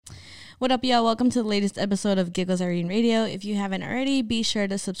What up, y'all? Welcome to the latest episode of Giggles Irene Radio. If you haven't already, be sure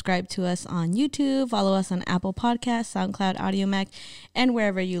to subscribe to us on YouTube, follow us on Apple Podcasts, SoundCloud, AudioMac, and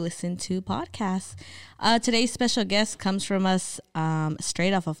wherever you listen to podcasts. Today's special guest comes from us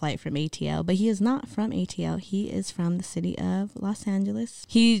straight off a flight from ATL, but he is not from ATL. He is from the city of Los Angeles.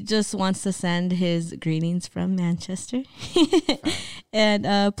 He just wants to send his greetings from Manchester.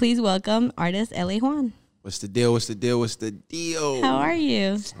 And please welcome artist L.A. Juan. What's the deal? What's the deal? What's the deal? How are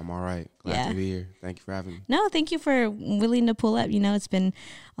you? I'm all right. Glad to be here. Thank you for having me. No, thank you for willing to pull up. You know, it's been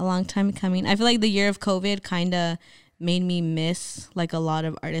a long time coming. I feel like the year of COVID kind of made me miss like a lot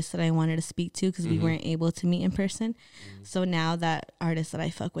of artists that I wanted to speak to because we weren't able to meet in person. So now that artists that I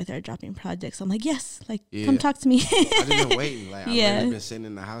fuck with are dropping projects, I'm like, yes, like come talk to me. I just been waiting. Like I've really been sitting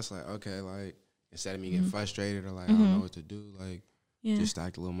in the house like, okay, like instead of me getting frustrated or like I don't know what to do, like just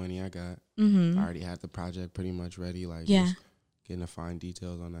stack the little money I got. I already had the project pretty much ready, like just getting the fine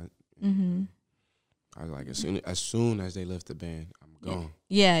details on that. I was like, as soon as they lift the ban, I'm gone.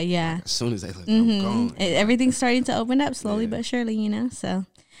 Yeah. Like, as soon as they lift, I'm gone. Everything's starting to open up slowly but surely, you know. So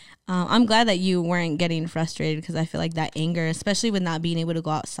I'm glad that you weren't getting frustrated because I feel like that anger, especially with not being able to go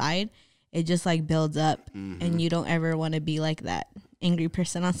outside, it just like builds up, and you don't ever want to be like that angry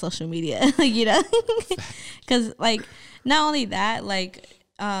person on social media, you know. Because like not only that, like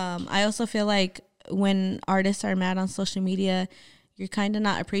I also feel like when artists are mad on social media, you're kind of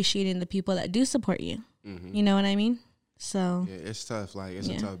not appreciating the people that do support you. You know what I mean? So yeah, it's tough. Like it's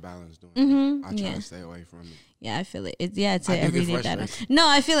a tough balance doing it. I try to stay away from it. Yeah, I feel it. It's an everyday battle. No,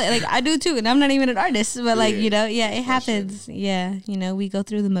 I feel it. Like I do too, and I'm not even an artist, but like you know, it happens. Yeah, you know, we go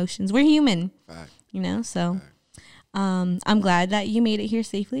through the motions. We're human. Fact. You know, so. I'm glad that you made it here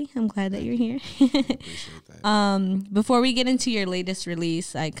safely. I'm glad that you're here. Appreciate that. Before we get into your latest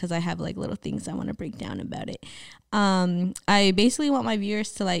release, because I have like little things I want to break down about it. I basically want my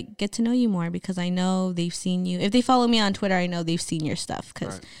viewers to like get to know you more because I know they've seen you. If they follow me on Twitter, I know they've seen your stuff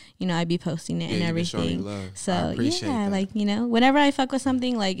because you know I be posting it and everything. So yeah, that. Like you know, whenever I fuck with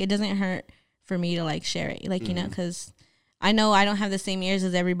something, like it doesn't hurt for me to like share it, like you know, because I know I don't have the same ears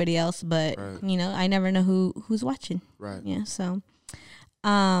as everybody else, but you know, I never know who's watching. Right. Yeah. So,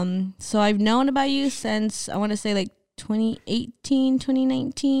 so I've known about you since I want to say like 2018,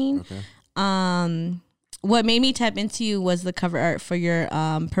 2019. Okay. What made me tap into you was the cover art for your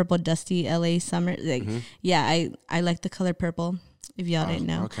Purple Dusty LA Summer. Like, yeah, I like the color purple. If y'all didn't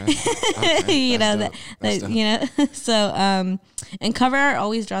know, okay. You know that you know. So and cover art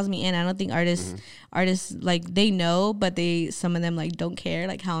always draws me in. I don't think artists like they know, but some of them like don't care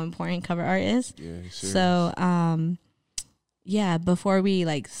like how important cover art is. Yeah. Serious. So yeah. Before we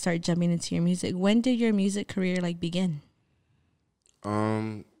like start jumping into your music, when did your music career like begin?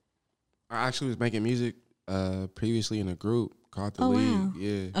 I actually was making music previously in a group called The League. Wow.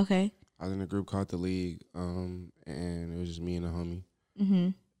 Yeah. Okay. I was in a group called The League, and it was just me and a homie.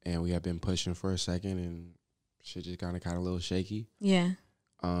 And we had been pushing for a second, and shit just got a little shaky. Yeah.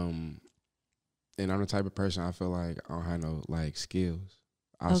 And I'm the type of person I feel like I don't have no like skills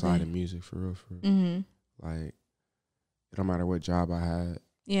outside of music for real. Like it don't matter what job I had.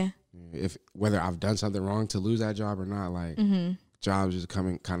 Yeah. If whether I've done something wrong to lose that job or not, like jobs just come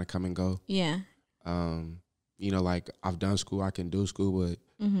and go. Yeah. You know, like I've done school, I can do school, but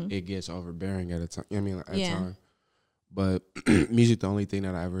it gets overbearing at a time. I mean, at a time. But music, the only thing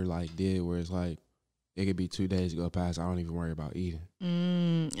that I ever like did where it's like it could be 2 days go past, I don't even worry about eating.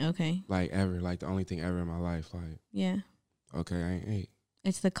 Okay. Like ever, like the only thing ever in my life, like okay, I ain't ate.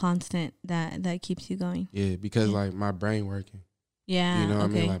 It's the constant that keeps you going. Yeah, because like my brain working. Yeah. You know what I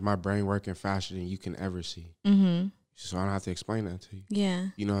mean? Like my brain working faster than you can ever see. So I don't have to explain that to you. Yeah.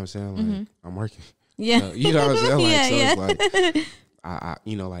 You know what I'm saying? Like I'm working. Yeah. So, you know what I'm saying? Like, yeah. so it's like I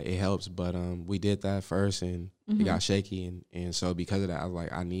you know, like it helps, but we did that first and it got shaky and so because of that I was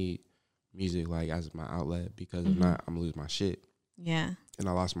like I need music like as my outlet because if not I'm gonna lose my shit. Yeah. And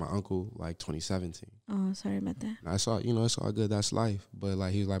I lost my uncle like 2017. Oh, sorry about that. And I saw, you know, it's all good, that's life. But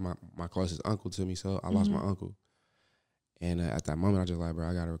like he was like my closest uncle to me, so I lost my uncle. And at that moment I just like, bro,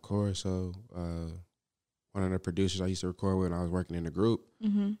 I gotta record. So one of the producers I used to record with when I was working in the group,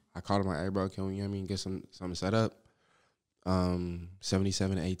 I called him like, hey bro, can we, you know what I mean, get something set up?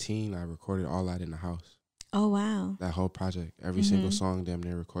 77 to 18, I recorded all that in the house. Oh wow. That whole project. Every single song damn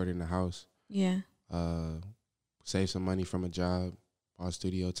near recorded in the house. Yeah. Save some money from a job, bought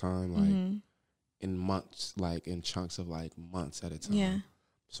studio time, like in months, like in chunks of like months at a time. Yeah.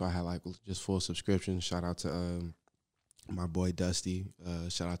 So I had like just full subscription. Shout out to my boy Dusty.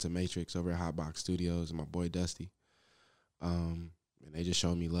 Shout out to Matrix over at Hotbox Studios and my boy Dusty. and they just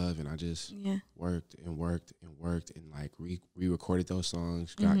showed me love, and I just worked and like re-recorded those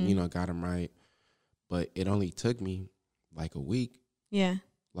songs, got them right. But it only took me like a week. Yeah.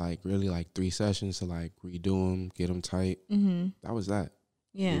 Like really like 3 sessions to like redo them, get them tight. That was that.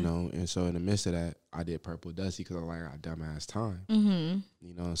 Yeah. You know, and so in the midst of that, I did Purple Dusty because I'm like, I dumbass time.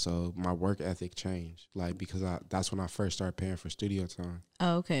 You know, so my work ethic changed. Like, because that's when I first started paying for studio time.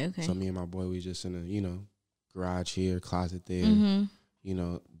 Oh, okay. So me and my boy, we just in a, you know, garage here, closet there, you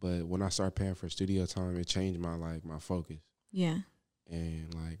know. But when I started paying for studio time, it changed my, like, my focus. Yeah.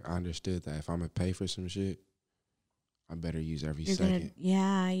 And, like, I understood that if I'm going to pay for some shit, I better use every second.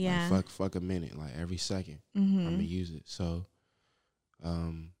 Yeah. Like, fuck a minute. Like, every second, I'm going to use it. So,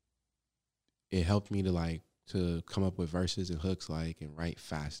 it helped me to come up with verses and hooks, like, and write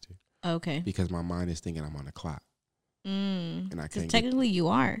faster. Okay. Because my mind is thinking I'm on the clock. And I can't. Technically, you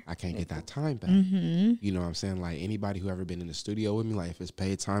are. I can't get that time back. You know what I'm saying? Like, anybody who ever been in the studio with me, like, if it's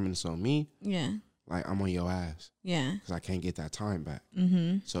paid time and it's on me, like, I'm on your ass. Yeah. Because I can't get that time back.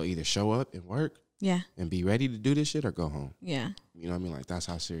 So either show up and work. Yeah. And be ready to do this shit or go home. Yeah. You know what I mean? Like, that's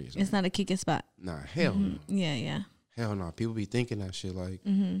how serious it's not a kick it spot. Nah, hell no. Yeah. Hell no. People be thinking that shit. Like,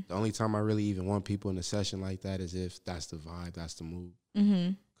 the only time I really even want people in a session like that is if that's the vibe, that's the mood.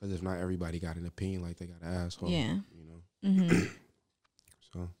 Because if not, everybody got an opinion, like they got an asshole. Yeah. You know?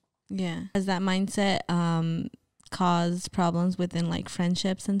 So. Yeah. Has that mindset caused problems within, like,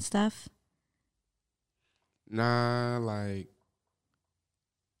 friendships and stuff? Nah, like,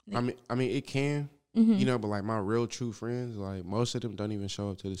 I mean, it can, you know, but, like, my real true friends, like, most of them don't even show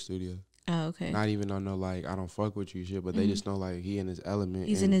up to the studio. Oh, okay. Not even on no, like, I don't fuck with you shit, but they just know, like, he in his element.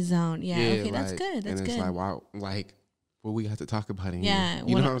 He's in his zone. Yeah, okay, like, that's good. That's and good. it's like, wow, like, what we have to talk about in here?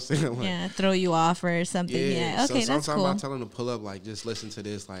 You know what I'm saying? Like, throw you off or something. Yeah, okay, so that's cool. sometimes I tell them to pull up, like, just listen to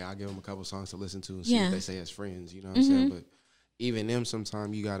this. Like, I'll give them a couple songs to listen to and see what they say as friends. You know what I'm saying? But even them,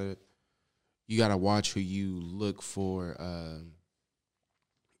 sometimes you gotta watch who you look for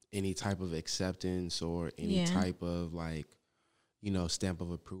any type of acceptance or any type of, like, you know, stamp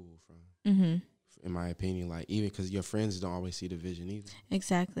of approval from. In my opinion, like, even because your friends don't always see the vision either.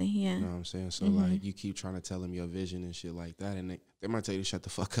 Exactly, yeah. You know what I'm saying? So, like, you keep trying to tell them your vision and shit like that, and they might tell you to shut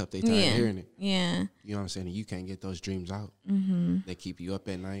the fuck up. They tired of hearing it. Yeah. You know what I'm saying? And you can't get those dreams out. They keep you up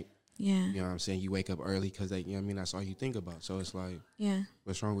at night. Yeah. You know what I'm saying? You wake up early because you know what I mean? That's all you think about. So it's like,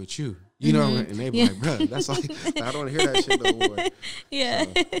 what's wrong with you? You know what I mean? And they be like, bro, that's all. I don't want to hear that shit no more. Yeah.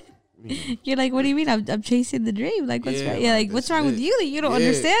 So, you're like, what do you mean? I'm chasing the dream. Like, what's wrong? Yeah, like, what's wrong with you that you don't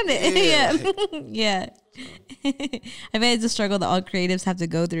understand it? Yeah. I bet it's a struggle that all creatives have to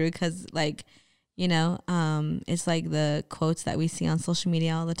go through because, like, you know, it's like the quotes that we see on social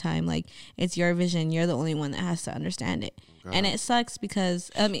media all the time. Like, it's your vision. You're the only one that has to understand it. God. And it sucks because,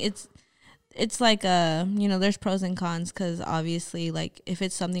 I mean, it's like, you know, there's pros and cons because obviously, like, if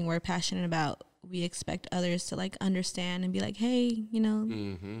it's something we're passionate about, we expect others to, like, understand and be like, hey, you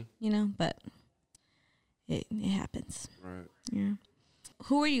know, but it happens. Right. Yeah.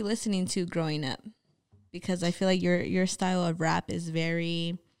 Who were you listening to growing up? Because I feel like your style of rap is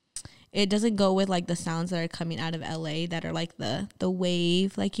very, it doesn't go with, like, the sounds that are coming out of LA that are like the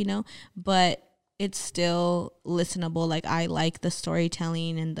wave, like, you know, but it's still listenable. Like, I like the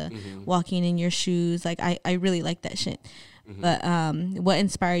storytelling and the walking in your shoes. Like, I really like that shit. But what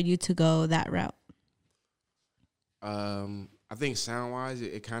inspired you to go that route? I think sound wise,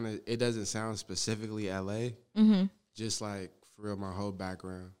 it doesn't sound specifically LA. Just like for real, my whole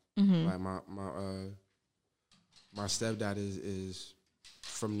background. Like my stepdad is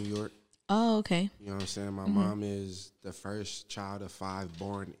from New York. Oh, okay. You know what I'm saying? My mom is the first child of 5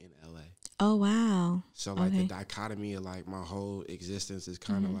 born in LA. Oh, wow. So, like, the dichotomy of, like, my whole existence is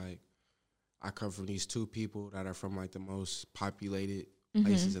kind of like, I come from these 2 people that are from, like, the most populated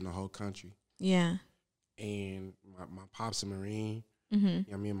places in the whole country. Yeah. And my pop's a Marine. You know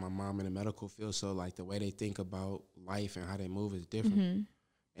what I mean? My mom in the medical field. So, like, the way they think about life and how they move is different.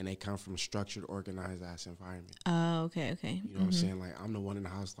 And they come from structured, organized ass environment. Oh, okay. You know what I'm saying? Like, I'm the one in the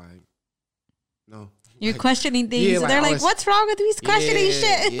house, like, no. You're like, questioning things. Yeah, like, they're like, what's wrong with these questioning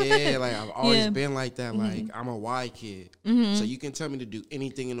shit? Yeah, like, I've always been like that. Like, I'm a why kid. So you can tell me to do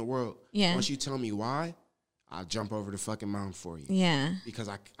anything in the world. Yeah. Once you tell me why, I'll jump over the fucking mountain for you. Yeah. Because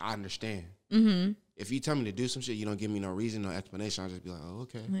I understand. If you tell me to do some shit, you don't give me no reason, no explanation, I'll just be like, oh,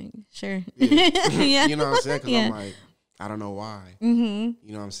 okay. Like, sure. Yeah. You know what I'm saying? Because I'm like, I don't know why. You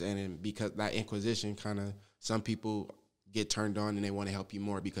know what I'm saying? And because that inquisition kind of, some people get turned on and they want to help you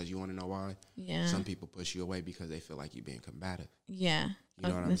more because you want to know why. Yeah. Some people push you away because they feel like you're being combative. Yeah. You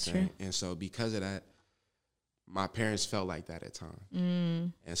know what I'm saying? True. And so because of that, my parents felt like that at times.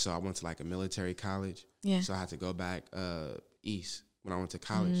 And so I went to, like, a military college. Yeah. So I had to go back east. when I went to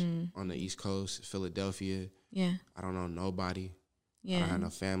college on the East Coast, Philadelphia. Yeah. I don't know nobody. Yeah. I don't have no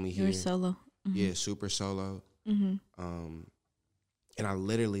family here. You were solo. Yeah, super solo. And I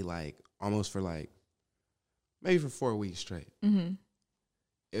literally like almost for like maybe for 4 weeks straight.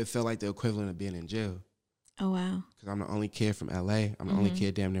 It felt like the equivalent of being in jail. Oh, wow. Because I'm the only kid from LA. I'm the only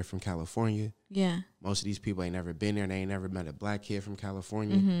kid damn near from California. Yeah. Most of these people ain't never been there. They ain't never met a black kid from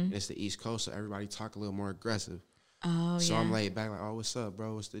California. And it's the East Coast, so everybody talk a little more aggressive. Oh, so I'm laid back like, oh, what's up,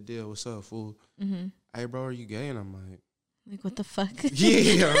 bro? What's the deal? What's up, fool? Hey, bro, are you gay? And I'm like, what the fuck?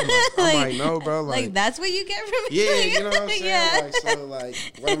 Yeah, I'm like, no, bro. Like that's what you get from me? Yeah, you know what I'm saying? Yeah. Like, so, like,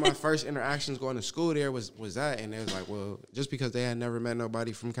 one of my first interactions going to school there was that. And it was like, well, just because they had never met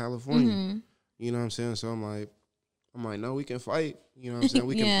nobody from California. You know what I'm saying? So I'm like, no, we can fight. You know what I'm saying?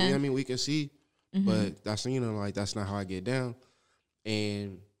 We can, you know what I mean? We can see. But that's, you know, like, that's not how I get down.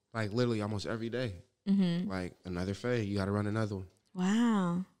 And, like, literally almost every day. Like, another fade, you got to run another one.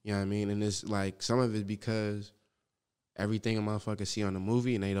 Wow. You know what I mean? And it's, like, some of it because everything a motherfucker see on the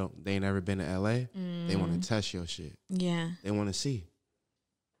movie and they ain't never been to L.A., they want to test your shit. Yeah. They want to see.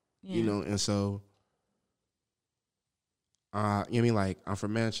 Yeah. You know, and so, you know what I mean? Like, I'm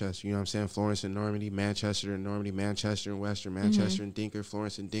from Manchester, you know what I'm saying? Florence and Normandy, Manchester and Normandy, Manchester and Western, Manchester and Dinker,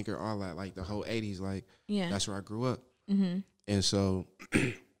 Florence and Dinker, all that, like, the whole 80s, like, that's where I grew up. And so,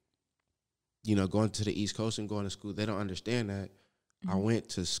 you know, going to the East Coast and going to school, they don't understand that. I went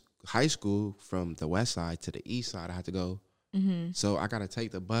to high school from the west side to the east side. I had to go. So I got to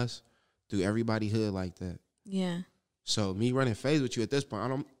take the bus through everybody hood like that. Yeah. So me running phase with you at this point, I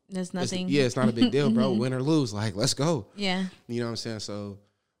don't. There's nothing. It's not a big deal, bro. Win or lose, like, let's go. Yeah. You know what I'm saying? So,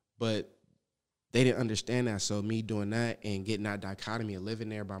 but they didn't understand that. So me doing that and getting that dichotomy of living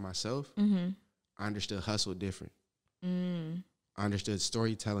there by myself, I understood hustle different. I understood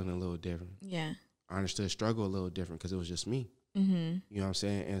storytelling a little different. Yeah. I understood struggle a little different because it was just me. You know what I'm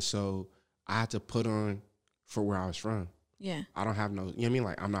saying? And so I had to put on for where I was from. Yeah. I don't have no, you know what I mean?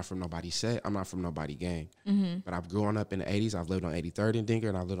 Like, I'm not from nobody's set. I'm not from nobody gang. But I've grown up in the 80s. I've lived on 83rd and Dinker,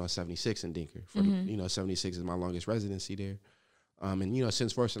 and I've lived on 76 in Dinker. For the, you know, 76 is my longest residency there. And, you know,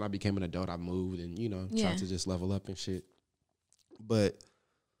 since first when I became an adult, I moved and, you know, tried to just level up and shit. But,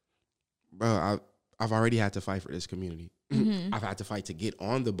 bro, I've already had to fight for this community. I've had to fight to get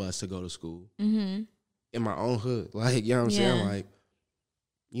on the bus to go to school in my own hood. Like, you know what I'm saying? Like,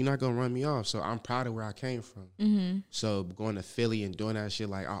 you're not going to run me off. So I'm proud of where I came from. So going to Philly and doing that shit,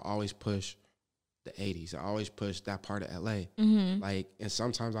 like, I always push the 80s. I always push that part of L.A. Like, and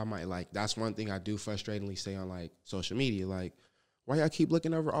sometimes I might, like, that's one thing I do frustratingly say on, like, social media. Like, why y'all keep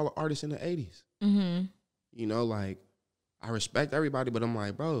looking over all the artists in the 80s? You know, like, I respect everybody, but I'm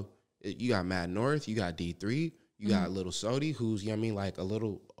like, bro, you got Mad North, you got D3, you got Little Sody, who's, you know what I mean, like, a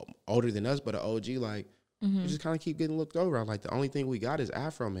little older than us, but an OG, like, we just kind of keep getting looked over. I'm like, the only thing we got is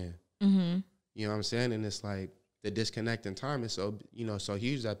Afro Man. You know what I'm saying? And it's like the disconnect in time is so, you know, so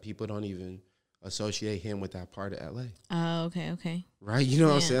huge that people don't even associate him with that part of LA. Oh, okay. Right? You know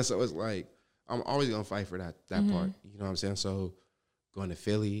what I'm saying? So it's like, I'm always going to fight for that part. You know what I'm saying? So going to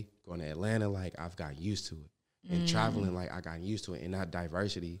Philly, going to Atlanta, like, I've gotten used to it. And traveling, like, I got used to it. And that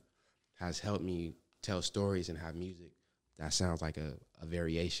diversity has helped me tell stories and have music that sounds like a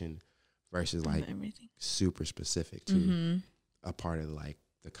variation versus, like, super specific to a part of, like,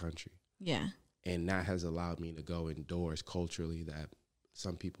 the country. Yeah. And that has allowed me to go indoors culturally that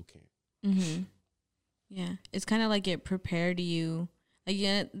some people can't. Yeah. It's kind of like it prepared you. Like,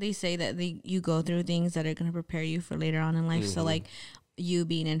 yeah, they say that you go through things that are going to prepare you for later on in life. So, like, you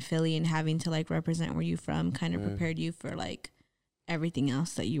being in Philly and having to, like, represent where you're from kind of prepared you for, like, everything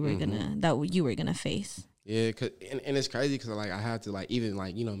else that you were gonna face. Yeah, and it's crazy because, like, I had to, like, even,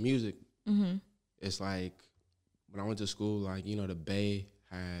 like, you know, music. It's like when I went to school, like, you know, the Bay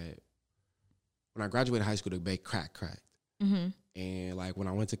had, when I graduated high school, the Bay cracked. And, like, when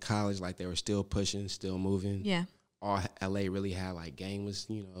I went to college, like, they were still pushing, still moving. Yeah. All LA really had, like, Gang was,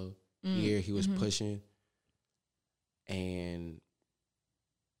 you know, here, he was pushing. And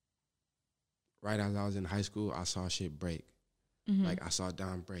right as I was in high school, I saw shit break. Like, I saw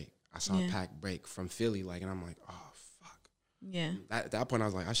Don break. I saw Pac break from Philly, like, and I'm like, oh, fuck. Yeah. At that point, I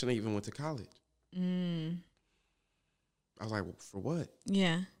was like, I shouldn't even went to college. I was like, well, for what?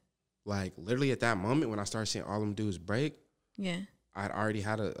 Yeah. Like, literally at that moment when I started seeing all them dudes break, I'd already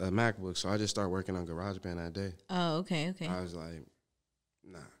had a MacBook, so I just started working on GarageBand that day. Oh, okay. I was like,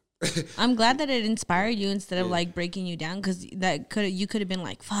 nah. I'm glad that it inspired you instead of, like, breaking you down, because you could have been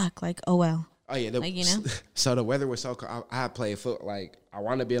like, fuck, like, oh, well. Oh, yeah. Like, you know? So the weather was so cold. I had played foot. Like, I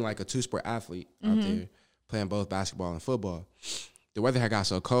wanted to be like a two-sport athlete out there, playing both basketball and football. The weather had got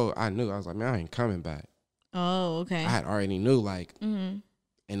so cold, I knew. I was like, man, I ain't coming back. Oh, okay. I had already knew, like, in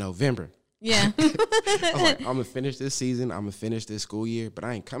November. Yeah. I was like, I'm going to finish this season. I'm going to finish this school year, but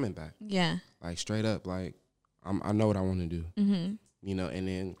I ain't coming back. Yeah. Like, straight up, like, I know what I want to do. Mm-hmm. You know, and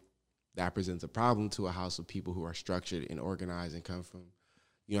then that presents a problem to a house of people who are structured and organized and come from,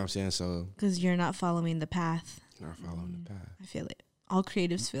 you know what I'm saying? So, because you're not following the path. Not following the path. I feel it. All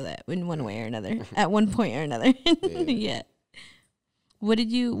creatives feel that in one way or another, at one point or another. Yeah. What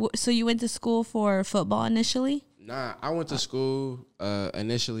did you, so you went to school for football initially? Nah, I went to school,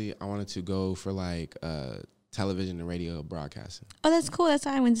 initially, I wanted to go for, like, television and radio broadcasting. Oh, that's cool. That's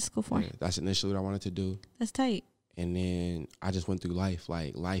what I went to school for. Yeah, that's initially what I wanted to do. That's tight. And then I just went through life.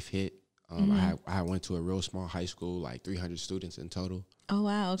 Like, life hit. I went to a real small high school, like 300 students in total. Oh,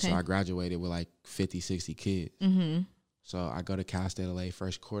 wow. Okay. So I graduated with like 50, 60 kids. Mm-hmm. So I go to Cal State LA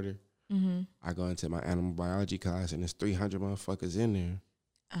first quarter. Mm-hmm. I go into my animal biology class, and there's 300 motherfuckers in there.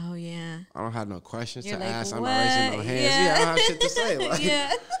 Oh, yeah. I don't have no questions You're to like, ask. what? I'm not raising no hands. Yeah, I don't have shit to say. Like,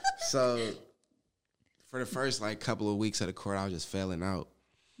 yeah. So for the first like couple of weeks of the court, I was just failing out.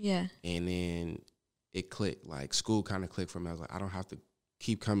 Yeah. And then it clicked. Like, school kind of clicked for me. I was like, I don't have to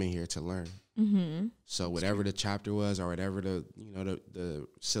keep coming here to learn. Mm-hmm. So whatever the chapter was, or whatever the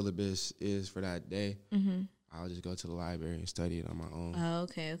syllabus is for that day, I'll just go to the library and study it on my own. Oh,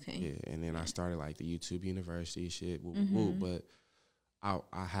 okay. Yeah, and then I started like the YouTube University shit. But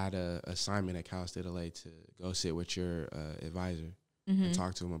I had a assignment at Cal State LA to go sit with your advisor and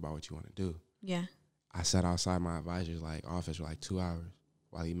talk to him about what you want to do. Yeah. I sat outside my advisor's like office for like 2 hours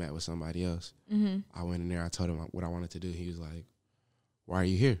while he met with somebody else. I went in there. I told him what I wanted to do. He was like, "Why are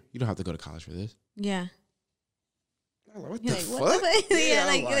you here? You don't have to go to college for this." Yeah. I'm like, what the fuck? What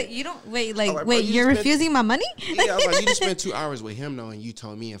like you don't wait. You're refusing my money? Yeah, I was like, you just spent 2 hours with him, though, and you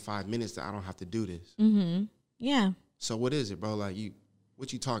told me in 5 minutes that I don't have to do this. Yeah. So what is it, bro? Like,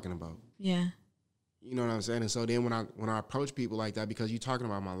 what you talking about? Yeah. You know what I'm saying? And so then when I approach people like that, because you talking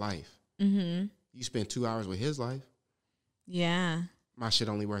about my life, you spent 2 hours with his life. Yeah. My shit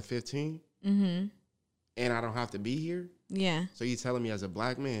only worth 15. And I don't have to be here. Yeah. So you telling me as a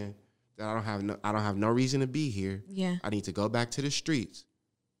black man that I don't have no reason to be here. Yeah. I need to go back to the streets.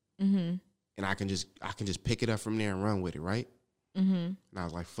 And I can just pick it up from there and run with it, right? And I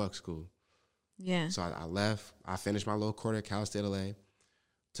was like, fuck school. Yeah. So I left. I finished my little quarter at Cal State LA.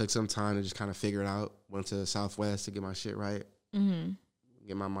 Took some time to just kind of figure it out. Went to the Southwest to get my shit right.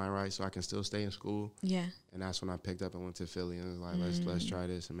 Get my mind right so I can still stay in school. Yeah. And that's when I picked up and went to Philly and was like, let's try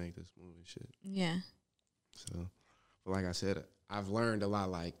this and make this move and shit. Yeah. So, but like I said, I've learned a lot.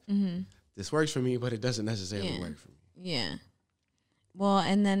 Like, this works for me, but it doesn't necessarily work for me. Yeah. Well,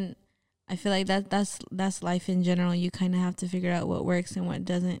 and then I feel like that's life in general. You kind of have to figure out what works and what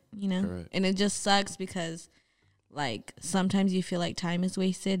doesn't, you know? Correct. And it just sucks because, like, sometimes you feel like time is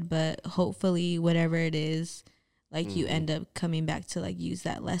wasted, but hopefully whatever it is, like, you end up coming back to, like, use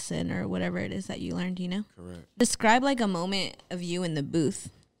that lesson or whatever it is that you learned, you know? Correct. Describe, like, a moment of you in the booth.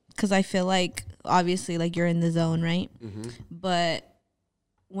 Because I feel like, obviously, like, you're in the zone, right? But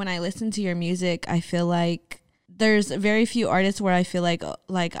when I listen to your music, I feel like there's very few artists where I feel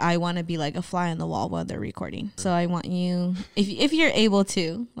like I want to be, like, a fly on the wall while they're recording. So I want you, if you're able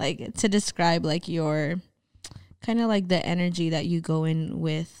to, like, to describe, like, your kind of, like, the energy that you go in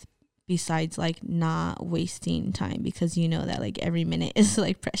with, besides, like, not wasting time, because you know that, like, every minute is,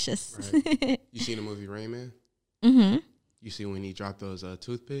 like, precious. Right. You seen the movie Rain Man? You see when he dropped those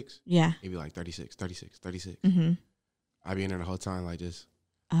toothpicks? Yeah. He'd be like 36, 36, 36. I'd be in there the whole time like this.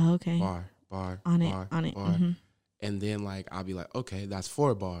 Oh, okay. Bar, on it. And then, like, I'll be like, okay, that's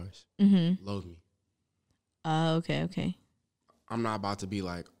 4 bars. Load me. Oh, okay. I'm not about to be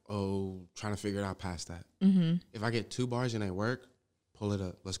like, trying to figure it out past that. If I get 2 bars and they work, pull it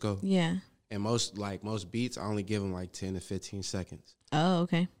up. Let's go. Yeah. And most beats, I only give them like 10 to 15 seconds. Oh,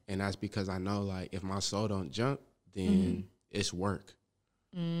 okay. And that's because I know, like, if my soul don't jump, then it's work.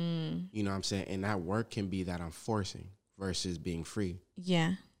 You know what I'm saying? And that work can be that I'm forcing versus being free.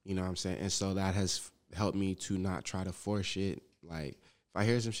 Yeah. You know what I'm saying? And so that has helped me to not try to force shit. Like, if I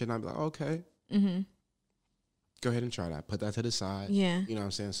hear some shit, I'll be like, okay. Go ahead and try that. Put that to the side. Yeah. You know what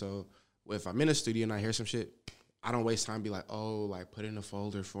I'm saying? So if I'm in a studio and I hear some shit, I don't waste time be like, like, put it in a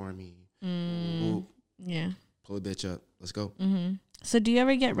folder for me. Yeah. Pull a bitch up. Let's go. So do you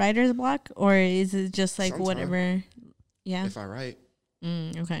ever get writer's block, or is it just like sometimes, whatever? Yeah. If I write.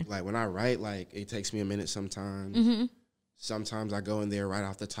 Okay. Like, when I write, like, it takes me a minute sometimes. Sometimes I go in there right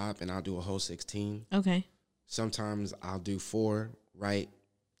off the top and I'll do a whole 16. Okay. Sometimes I'll do 4, write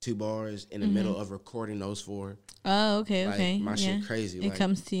 2 bars in the middle of recording those 4. Oh, okay, like, okay. My shit crazy. It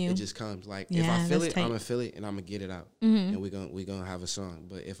comes to you. It just comes. Like, if I feel it, I'm going to feel it and I'm going to get it out. And we're gonna have a song.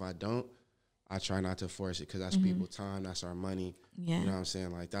 But if I don't, I try not to force it because that's people's time. That's our money. Yeah. You know what I'm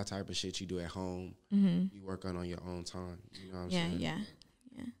saying? Like, that type of shit you do at home, you work on your own time. You know what I'm saying? Yeah.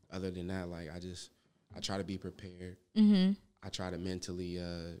 Other than that, like, I try to be prepared. I try to mentally,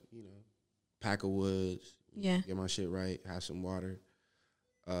 you know, pack a woods. Get my shit right. Have some water.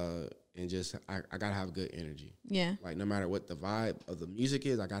 And just, I gotta have good energy. Yeah. Like, no matter what the vibe of the music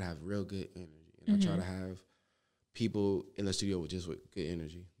is, I gotta have real good energy. And I try to have people in the studio with good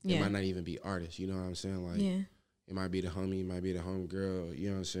energy. It might not even be artists, you know what I'm saying? Like, it might be the homie, it might be the home girl, you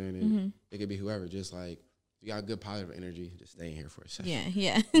know what I'm saying? And it could be whoever, just like, if you got good positive energy, just stay in here for a second.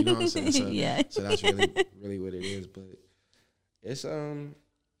 Yeah. You know what I'm saying? So, so that's really what it is. But it's, I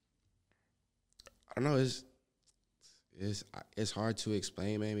don't know, it's hard to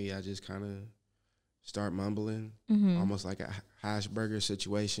explain. Maybe I just kind of start mumbling, almost like a hash burger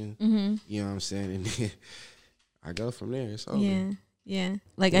situation. You know what I'm saying? And then I go from there. It's over. Yeah.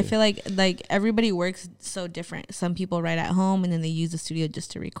 Like, I feel like everybody works so different. Some people write at home and then they use the studio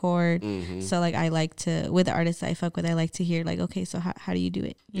just to record. So, like, I like to, with the artists I fuck with, I like to hear, like, okay, so how do you do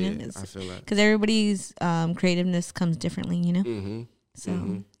it? You know? I feel that. Because everybody's creativeness comes differently, you know? So.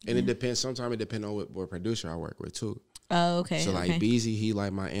 And it depends. Sometimes it depends on what producer I work with, too. Oh, okay. So, like, Beezy, he,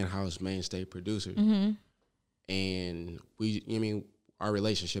 like, my in-house mainstay producer. And our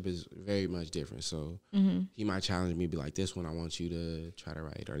relationship is very much different. So he might challenge me, be like, this one I want you to try to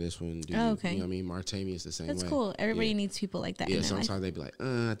write, or this one, you know what I mean? Martami is the same way. That's cool. Everybody needs people like that. Yeah, sometimes they'd be like,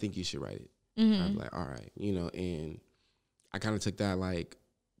 I think you should write it. I'd be like, all right, you know, and I kind of took that, like,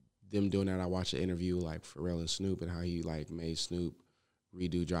 them doing that. I watched an interview, like, Pharrell and Snoop, and how he, like, made Snoop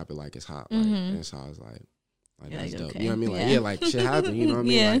redo Drop It Like It's Hot. Like, and so I was like that's dope. Okay. You know what I mean? Like, like, shit happen. You know what I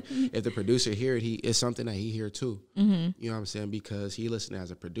mean? Like, if the producer hear it, it's something that he hear too. You know what I'm saying? Because he listened as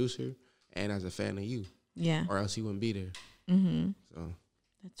a producer and as a fan of you. Yeah. Or else he wouldn't be there. So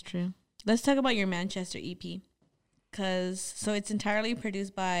that's true. Let's talk about your Manchester EP. So it's entirely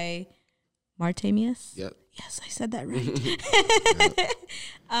produced by Martamius. Yep. Yes, I said that right.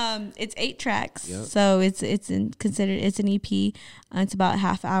 It's 8 tracks. Yep. So it's considered an EP. It's about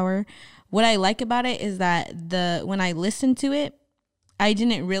half hour. What I like about it is that when I listened to it, I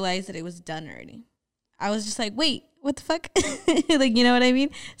didn't realize that it was done already. I was just like, wait, what the fuck? Like, you know what I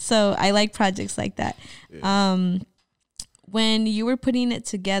mean? So I like projects like that. Yeah. When you were putting it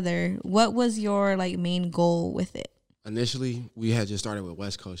together, what was your, like, main goal with it? Initially, we had just started with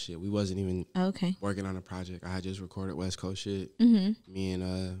West Coast shit. We wasn't even working on a project. I had just recorded West Coast shit. Me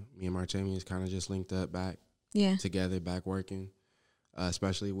and Martamius kind of just linked up back together, back working.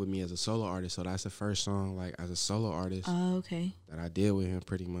 Especially with me as a solo artist. So that's the first song, like, as a solo artist that I did with him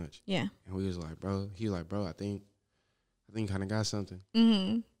pretty much. Yeah. And we was like, bro, I think kind of got something.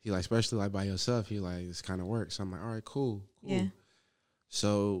 He like, especially like by yourself, he like, this kind of works. So I'm like, all right, cool. Yeah.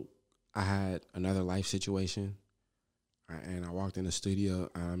 So I had another life situation and I walked in the studio,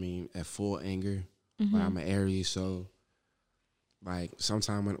 at full anger. Like, I'm an Aries, so like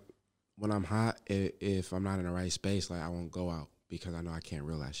sometimes when I'm hot, if I'm not in the right space, like, I won't go out. Because I know I can't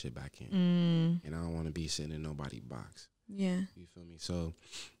reel that shit back in. And I don't want to be sitting in nobody's box. Yeah. You feel me? So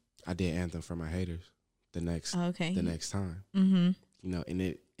I did Anthem for My Haters the next time. You know, and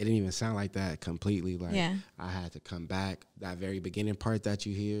it didn't even sound like that completely. Like, I had to come back. That very beginning part that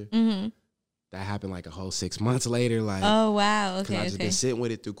you hear, that happened like a whole 6 months later. Like, oh, wow. Okay. Because I just been sitting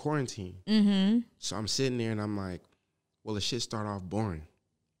with it through quarantine. So I'm sitting there and I'm like, well, the shit start off boring.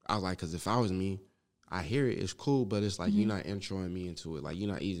 I was like, because if I was me, I hear it, it's cool, but it's like you're not introing me into it. Like, you're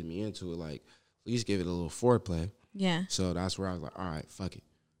not easing me into it. Like, at least give it a little foreplay. Yeah. So that's where I was like, all right, fuck it.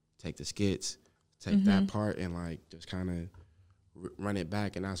 Take the skits, take that part, and, like, just kind of run it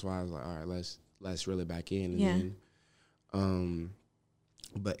back. And that's why I was like, all right, let's reel it back in. And then,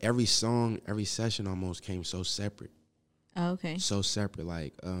 but every song, every session almost came so separate. Oh, okay. So separate.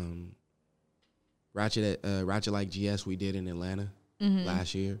 Like, Ratchet Like GS we did in Atlanta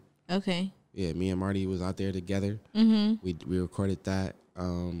last year. Okay. Yeah, me and Marty was out there together. We recorded that.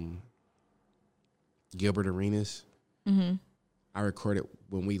 Gilbert Arenas. I recorded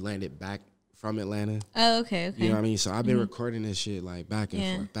when we landed back from Atlanta. Oh, okay. You know what I mean? So I've been recording this shit, like, back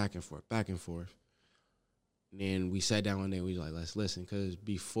and forth. And then we sat down one day and we was like, let's listen. Because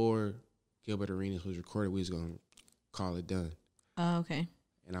before Gilbert Arenas was recorded, we was going to call it done. Oh, okay.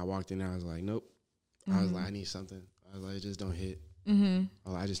 And I walked in and I was like, nope. I was like, I need something. I was like, it just don't hit.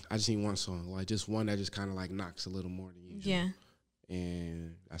 I just need one song, like, just one that just kind of, like, knocks a little more than usual. Yeah.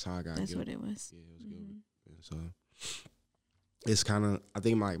 And that's how I got. That's what it was. Yeah, it was good. So it's kind of, I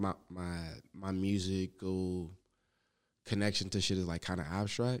think my musical connection to shit is, like, kind of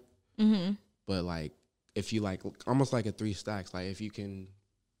abstract. But, like, if you, like, almost like a 3 stacks, like, if you can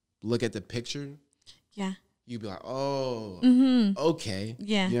look at the picture, yeah, you'd be like, oh, okay.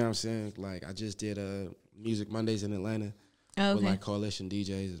 Yeah. You know what I'm saying? Like, I just did Music Mondays in Atlanta with, like, Coalition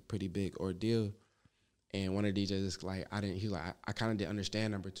DJs. It's a pretty big ordeal. And one of the DJs is like, I kind of didn't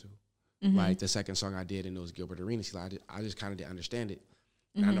understand number 2. Like, the second song I did, and it was Gilbert Arenas. He's like, I just kind of didn't understand it.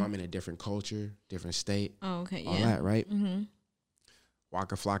 And I know I'm in a different culture, different state. Oh, okay, all that, right?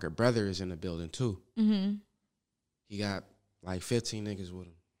 Waka Flocka brother is in the building, too. He got, like, 15 niggas with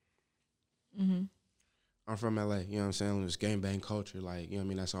him. I'm from LA, you know what I'm saying? It's gang bang culture, like, you know what I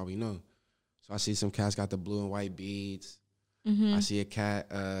mean? That's all we know. So I see some cats got the blue and white beads. I see a cat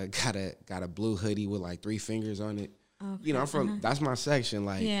got a blue hoodie with like 3 fingers on it. Okay, you know, I'm from that's my section.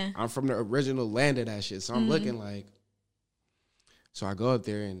 Like, I'm from the original land of that shit. So I'm looking like, so I go up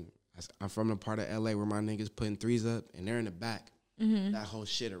there and I'm from the part of LA where my niggas putting 3s up and they're in the back. That whole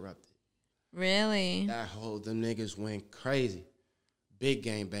shit erupted. Really? Them niggas went crazy. Big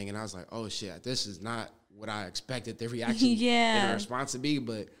gang bang. And I was like, oh shit, this is not what I expected the reaction and the response to be,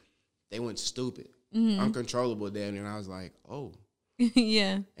 but they went stupid. Uncontrollable then, and I was like, oh.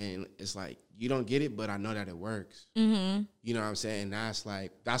 Yeah. And it's like, you don't get it, but I know that it works. You know what I'm saying? And that's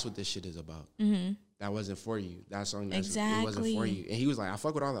what this shit is about. That wasn't for you. That song, it wasn't for you. And he was like, I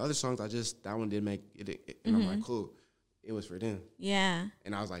fuck with all the other songs, that one didn't make it. And I'm like, cool. It was for them. Yeah.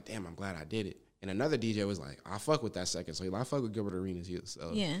 And I was like, damn, I'm glad I did it. And another DJ was like, I fuck with that second. So I fuck with Gilbert Arenas.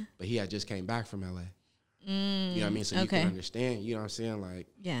 But he had just came back from LA. You know what I mean? So you can understand, you know what I'm saying? Like,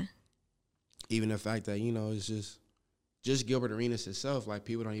 yeah. Even the fact that, you know, it's just Gilbert Arenas itself, like,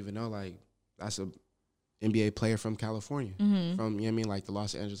 people don't even know, like, that's a NBA player from California. From, you know what I mean, like the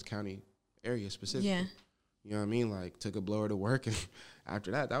Los Angeles County area specifically. Yeah. You know what I mean? Like, took a blower to work, and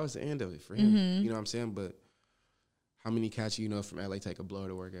after that was the end of it for him. You know what I'm saying? But how many cats you know from LA take a blower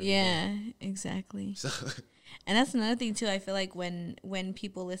to work every day? Exactly. So, and that's another thing too. I feel like when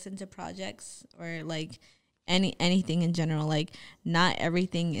people listen to projects or like anything in general, like, not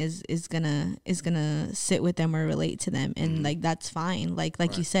everything is gonna sit with them or relate to them, and like, that's fine. Like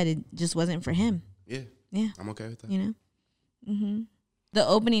you said, it just wasn't for him. Yeah, I'm okay with that. You know. The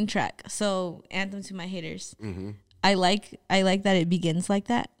opening track, so Anthem to My Haters. I like that it begins like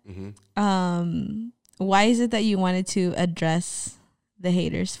that. Why is it that you wanted to address the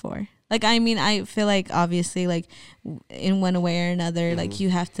haters for? Like, I mean, I feel like obviously, like, in one way or another, like, you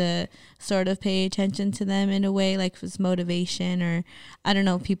have to sort of pay attention to them in a way, like, if it's motivation, or I don't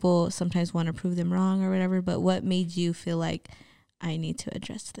know, people sometimes want to prove them wrong or whatever. But what made you feel like I need to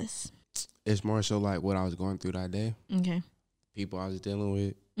address this? It's more so like what I was going through that day. Okay. People I was dealing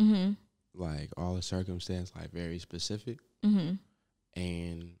with, like, all the circumstance, like, very specific.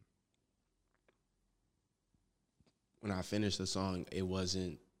 And when I finished the song, it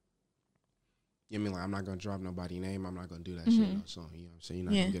wasn't, you know what I mean? Like, I'm not going to drop nobody's name. I'm not going to do that shit in no song. You know what I'm saying?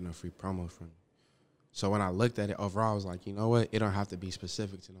 You're not going to get no free promo from me. So when I looked at it overall, I was like, you know what? It don't have to be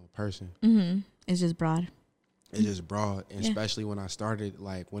specific to no person. It's just broad. It's just broad. And especially when I started,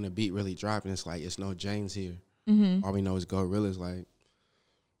 like, when the beat really dropped, and it's like, it's no James here. All we know is Gorillas. Like,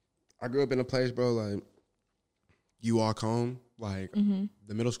 I grew up in a place, bro, like, you walk home, like,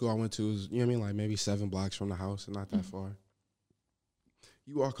 the middle school I went to was, you know what I mean, like, maybe 7 blocks from the house, and not that far.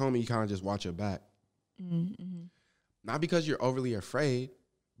 You walk home and you kind of just watch your back. Not because you're overly afraid,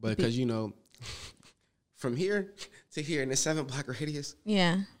 but because, you know, from here to here in this 7-block radius,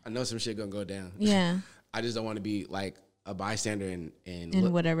 I know some shit gonna go down. I just don't want to be like a bystander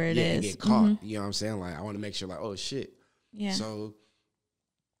and whatever it is, and get caught. You know what I'm saying? Like, I want to make sure, like, oh shit. So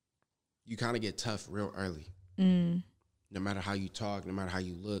you kind of get tough real early. No matter how you talk, no matter how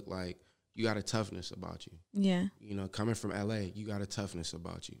you look, like, you got a toughness about you. You know, coming from LA, you got a toughness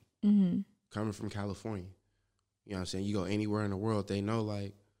about you. Coming from California, you know what I'm saying? You go anywhere in the world, they know,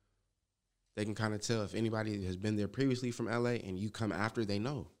 like, they can kind of tell if anybody has been there previously from LA and you come after, they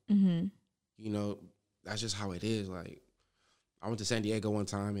know. You know, that's just how it is. Like, I went to San Diego one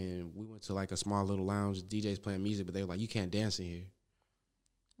time and we went to, like, a small little lounge, DJs playing music, but they were like, you can't dance in here.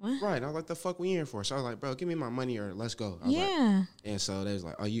 What? Right. I was like, the fuck we in for? So I was like, bro, give me my money or let's go. I was like, and so they was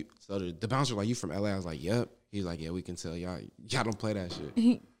like, so the bouncer was like, you from LA? I was like, yep. He's like, yeah, we can tell y'all don't play that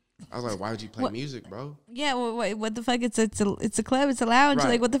shit. I was like, why would you play music, bro? Yeah, well, wait, what the fuck? It's a club, it's a lounge. Right.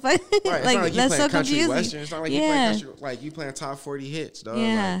 Like, what the fuck? Right. Like that's so confusing. Western. It's not like you playing country, like you playing top 40 hits, dog.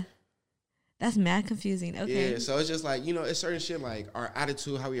 Yeah. Like, that's mad confusing. Okay. Yeah, so it's just like, you know, it's certain shit, like our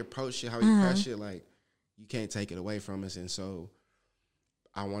attitude, how we approach shit, how we press shit, like, you can't take it away from us. And so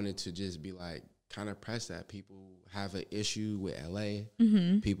I wanted to just be like, kind of press that. People have an issue with LA.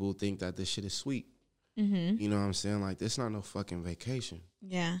 People think that this shit is sweet. You know what I'm saying? Like, this not no fucking vacation.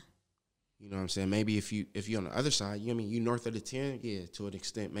 Yeah. You know what I'm saying? Maybe if you on the other side, you north of the 10, yeah, to an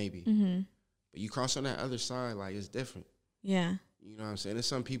extent maybe. But you cross on that other side, like it's different. Yeah. You know what I'm saying? There's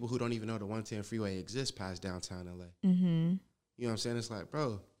some people who don't even know the 110 freeway exists past downtown LA. You know what I'm saying? It's like,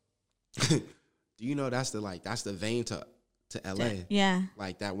 bro, do you know that's the vein to LA? Yeah.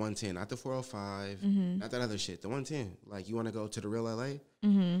 Like that 110, not the 405, not that other shit. The 110. Like you want to go to the real LA?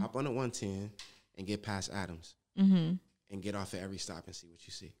 Hop on the 110 and get past Adams. And get off at every stop and see what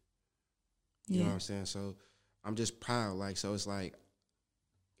you see. You know what I'm saying? So I'm just proud. Like, so it's like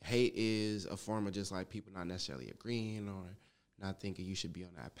hate is a form of just like people not necessarily agreeing or not thinking you should be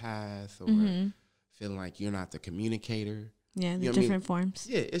on that path or feeling like you're not the communicator. Yeah, the different forms.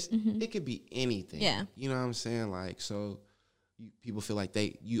 Yeah, it could be anything. Yeah. You know what I'm saying? Like, so people feel like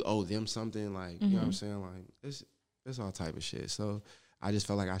you owe them something. Like, you know what I'm saying? Like, it's all type of shit. So I just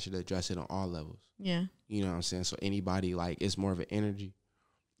felt like I should address it on all levels. Yeah. You know what I'm saying? So anybody, like, it's more of an energy.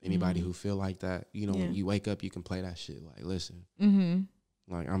 Anybody who feel like that, you know, when you wake up, you can play that shit. Like, listen,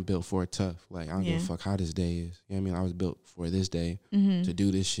 like, I'm built for it tough. Like, I don't give a fuck how this day is. You know what I mean? I was built for this day to do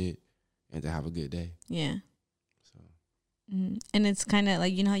this shit and to have a good day. Yeah. So. And it's kind of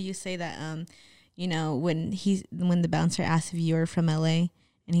like, you know how you say that, you know, when the bouncer asked if you were from LA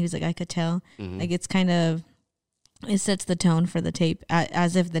and he was like, I could tell. Like, it's kind of, it sets the tone for the tape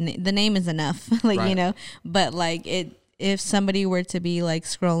as if the name is enough. Like, right. You know, but like if somebody were to be like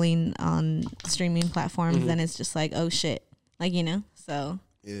scrolling on streaming platforms, then it's just like, oh shit, like, you know, so.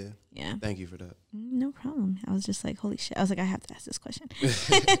 Yeah. Thank you for that. No problem. I was just like, holy shit. I was like, I have to ask this question.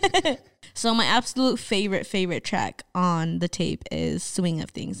 So my absolute favorite track on the tape is Swing of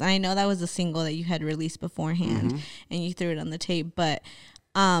Things. I know that was a single that you had released beforehand and you threw it on the tape. But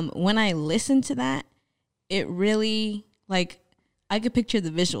when I listened to that, it really, like, I could picture the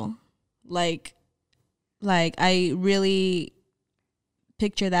visual. Like I really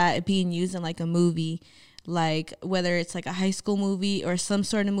picture that being used in like a movie, like whether it's like a high school movie or some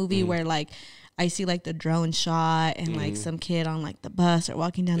sort of movie where like I see like the drone shot and like some kid on like the bus or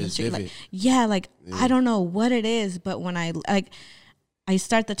walking down the street. Vivid. Like, yeah, like I don't know what it is, but when I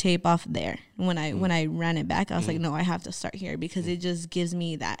start the tape off there. When I ran it back, I was like, no, I have to start here because it just gives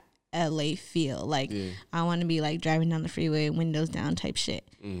me that LA feel. Like I want to be like driving down the freeway, windows down type shit.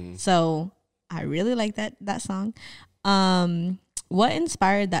 So I really like that song. What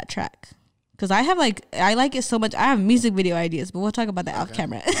inspired that track? Because I like it so much. I have music video ideas, but we'll talk about that off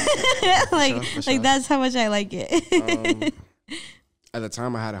camera. For sure. That's how much I like it. At the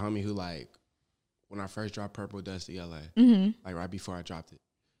time, I had a homie who, like, when I first dropped Purple Dusty LA, like right before I dropped it,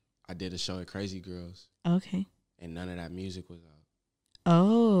 I did a show at Crazy Girls. Okay. And none of that music was out.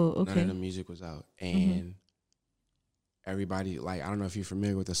 Oh, okay. None of the music was out. And everybody, like, I don't know if you're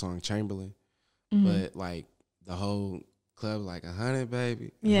familiar with the song Chamberlain, but like the whole club, like 100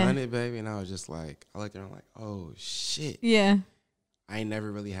 baby, 100 baby, and I was just like, I looked at them like, oh shit. Yeah. I ain't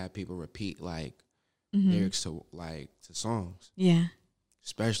never really had people repeat like lyrics to songs. Yeah.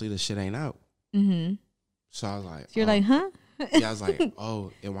 Especially the shit ain't out. So I was like, so you're like, huh? Yeah, I was like,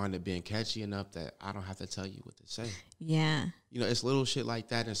 oh, it wound up being catchy enough that I don't have to tell you what to say. Yeah. You know, it's little shit like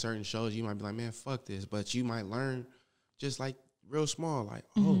that in certain shows. You might be like, man, fuck this. But you might learn just like real small, like,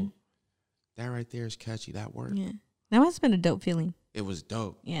 oh, that right there is catchy. That worked. Yeah. That must have been a dope feeling. It was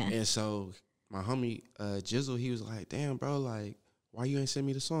dope. Yeah. And so my homie Jizzle, he was like, damn, bro, like, why you ain't send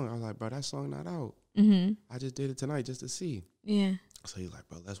me the song? I was like, bro, that song not out. I just did it tonight just to see. Yeah. So he's like,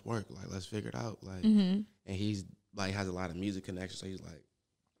 bro, let's work. Like, let's figure it out. Like, and he's like, has a lot of music connections. So he's like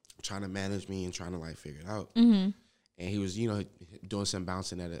trying to manage me and trying to like figure it out. And he was, you know, doing some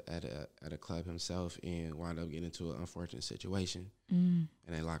bouncing at a club himself and wound up getting into an unfortunate situation. And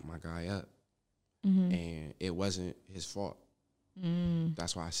they locked my guy up. And it wasn't his fault.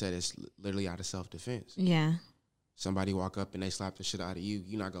 That's why I said it's literally out of self-defense. Yeah. Somebody walk up and they slap the shit out of you,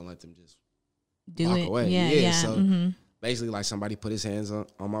 you're not going to let them just walk away. Yeah. So basically, like, somebody put his hands on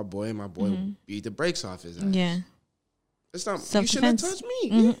my boy, and my boy beat the brakes off his ass. Yeah. It's not, you shouldn't have touched me.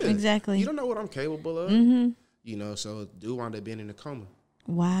 Yeah. Exactly. You don't know what I'm capable of. You know, so dude wound up being in a coma.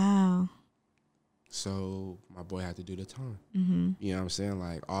 Wow. So my boy had to do the time. You know what I'm saying?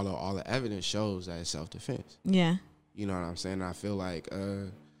 Like, all the evidence shows that it's self-defense. Yeah. You know what I'm saying? I feel like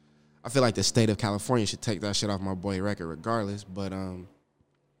the state of California should take that shit off my boy record regardless. But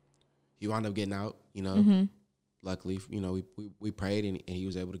he wound up getting out, you know. Luckily, you know, we prayed and he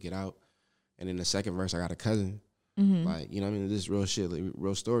was able to get out. And in the second verse, I got a cousin. Like, you know what I mean? This is real shit, like,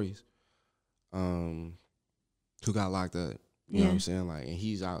 real stories. Who got locked up. You know what I'm saying? Like, and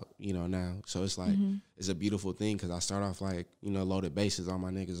he's out, you know, now. So it's like, it's a beautiful thing because I start off like, you know, loaded bases on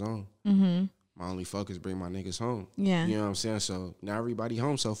my niggas on. my only focus bring my niggas home. Yeah. You know what I'm saying? So now everybody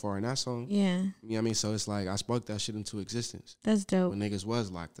home so far in that song. Yeah. You know what I mean? So it's like I spoke that shit into existence. That's dope. When niggas was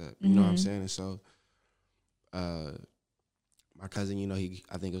locked up. You know what I'm saying? And so my cousin, you know,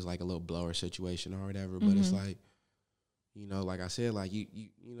 I think it was like a little blower situation or whatever, but it's like, you know, like I said, like you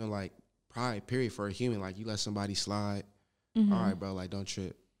know, like pride, period, for a human. Like you let somebody slide, all right, bro, like don't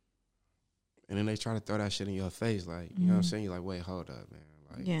trip. And then they try to throw that shit in your face, like, you know what I'm saying? You're like, wait, hold up,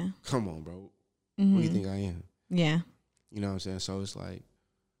 man. Like, come on, bro. Who do you think I am? Yeah. You know what I'm saying? So it's like,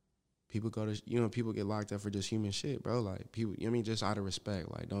 people go to, you know, people get locked up for just human shit, bro. Like, people, you know what I mean? Just out of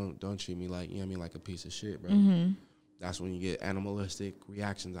respect. Like, don't treat me like, you know what I mean, like a piece of shit, bro. That's when you get animalistic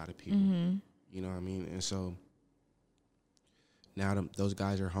reactions out of people. You know what I mean? And so, now those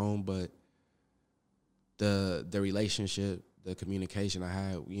guys are home, but the relationship, the communication I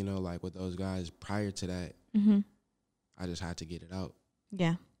had, you know, like with those guys prior to that, I just had to get it out.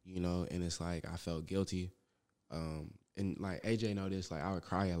 Yeah. You know, and it's like I felt guilty. And like AJ know this, like I would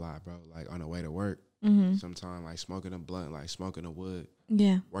cry a lot, bro, like on the way to work. Sometimes like smoking a blunt, like smoking a wood.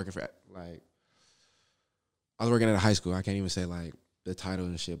 Yeah. Working for, like, I was working at a high school. I can't even say like the title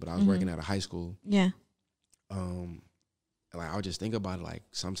and shit, but I was working at a high school. Yeah. Like I would just think about it, like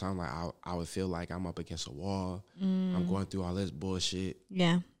sometimes like I would feel like I'm up against a wall. I'm going through all this bullshit.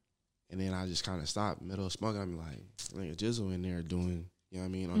 Yeah. And then I just kind of stop middle of smoking. I'm like, nigga, Jizzle in there doing, you know what I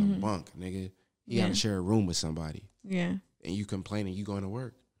mean, on a bunk, nigga. You gotta share a room with somebody. Yeah. And you complaining, you going to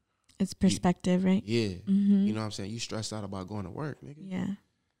work. It's perspective, right? Yeah. You know what I'm saying? You stressed out about going to work, nigga. Yeah.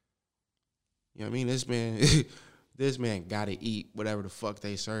 You know what I mean? This man gotta eat whatever the fuck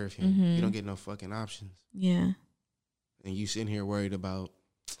they serve him. You don't get no fucking options. Yeah. And you sitting here worried about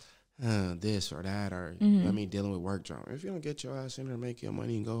this or that, or you know what I mean, dealing with work drama. If you don't get your ass in there, make your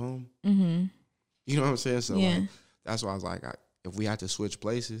money and go home. You know what I'm saying? So like, that's why I was like, if we had to switch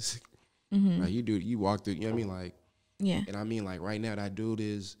places, like you walk through, you know what I mean? Like, yeah. And I mean, like right now, that dude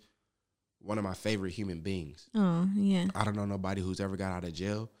is one of my favorite human beings. Oh, yeah. I don't know nobody who's ever got out of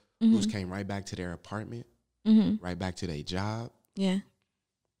jail, who's came right back to their apartment, right back to their job. Yeah.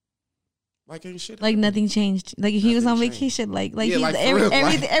 Like ain't shit. Like nothing changed. Like if he was on vacation, like yeah, like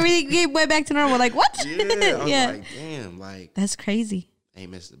everything went back to normal. Like what? Yeah. I was like, damn, like that's crazy.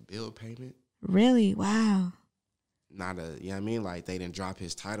 Ain't missed a bill payment. Really? Wow. Not a, you know what I mean? Like they didn't drop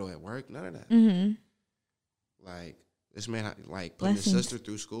his title at work. None of that. Like this man, like putting his sister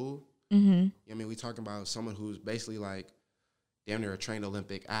through school. You know what I mean? We talking about someone who's basically like damn near a trained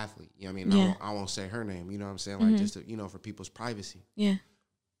Olympic athlete. You know what I mean? Yeah. I won't say her name. You know what I'm saying? Like just to, you know, for people's privacy. Yeah.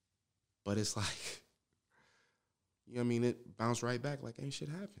 But it's like, you know what I mean? It bounced right back like ain't shit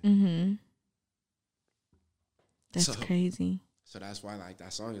happened. That's crazy. So that's why like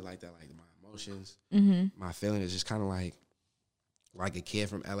that song is like that. Like my emotions, my feeling is just kind of like a kid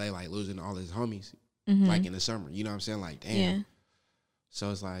from LA, like losing all his homies, like in the summer. You know what I'm saying? Like, damn. Yeah.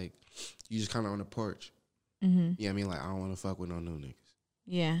 So it's like, you just kind of on the porch. You know what I mean? Like, I don't want to fuck with no new niggas.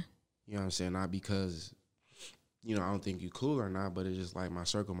 Yeah. You know what I'm saying? Not because, you know, I don't think you cool or not, but it's just like my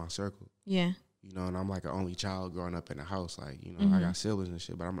circle. Yeah. You know, and I'm like an only child growing up in the house. Like, you know, I got siblings and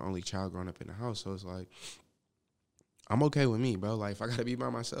shit, but I'm the only child growing up in the house. So it's like, I'm okay with me, bro. Like, if I got to be by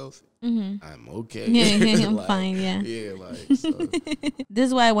myself, I'm okay. Yeah, I'm like, fine, yeah. Yeah, like, so. This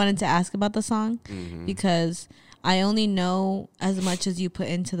is why I wanted to ask about the song, because I only know as much as you put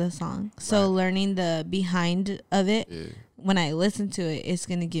into the song. So learning the behind of it, when I listen to it, it's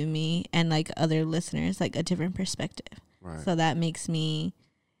going to give me and like other listeners like a different perspective. Right. So that makes me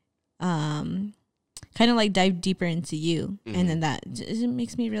kind of like dive deeper into you. And then that just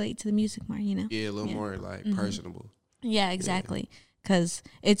makes me relate to the music more, you know? Yeah, a little more like personable. Yeah, exactly. Because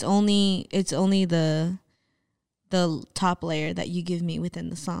it's only the top layer that you give me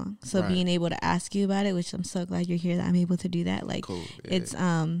within the song. So being able to ask you about it, which I'm so glad you're here that I'm able to do that. Like, cool. It's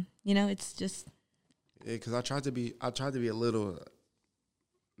you know, it's just. Yeah, because I tried to be a little,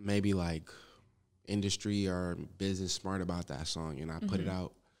 maybe like industry or business smart about that song, and I put it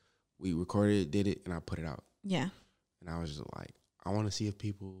out. We recorded it, did it, and I put it out. Yeah. And I was just like, I want to see if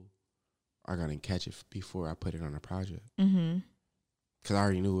people are gonna catch it before I put it on a project. Because I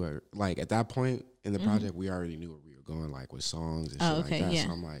already knew like at that point in the project, we already knew where we were going, like with songs and shit like that. Yeah.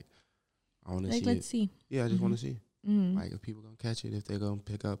 So I'm like, I want to see. Let's see. Yeah, I just want to see. Like if people gonna catch it, if they're gonna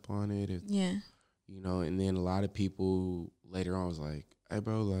pick up on it, if you know. And then a lot of people later on was like, "Hey,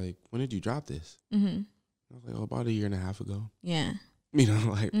 bro, like when did you drop this?" I was like, "Oh, about 1.5 years ago." Yeah. You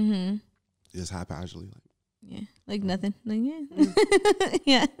know, like just haphazardly, like. Yeah, like nothing. Like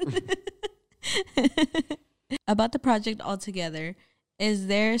yeah. About the project altogether, Is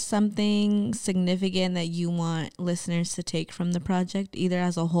there something significant that you want listeners to take from the project, either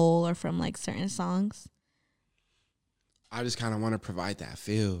as a whole or from like certain songs? I just kind of want to provide that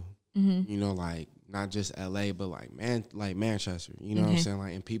feel, you know, like not just LA, but like Manchester, you know what I'm saying?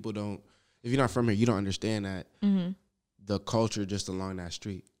 Like, and people don't, if you're not from here, you don't understand that the culture just along that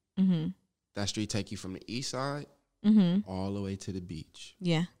street. That street take you from the east side all the way to the beach.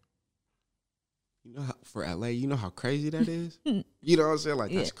 Yeah. You know, for LA, you know how crazy that is? You know what I'm saying?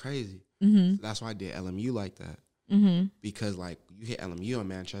 Like, that's crazy. So that's why I did LMU like that. Because, like, you hit LMU in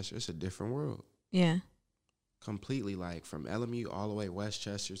Manchester, it's a different world. Yeah. Completely, like, from LMU all the way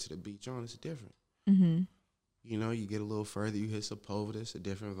Westchester to the beach on, it's different. You know, you get a little further, you hit Sepulveda, it's a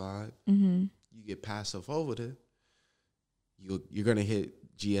different vibe. You get past Sepulveda, you're going to hit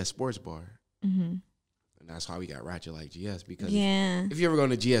GS Sports Bar. And that's why we got Ratchet like GS. Because if you ever go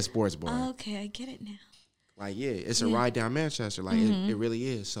to GS Sports Bar. Okay, I get it now. Like, yeah, it's a ride down Manchester. Like, it really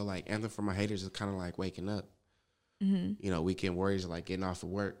is. So, like, Anthem for My Haters is kind of like waking up. You know, weekend warriors are like getting off of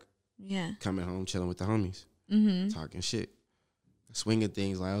work. Yeah. Coming home, chilling with the homies. Talking shit. Swinging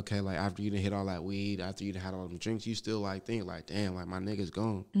things like, okay, like, after you done hit all that weed, after you done had all them drinks, you still, like, think, like, damn, like, my nigga's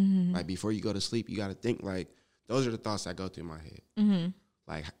gone. Like, before you go to sleep, you got to think, like, those are the thoughts that go through my head.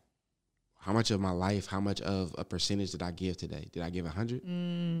 Like, how much of my life, how much of a percentage did I give today? Did I give 100?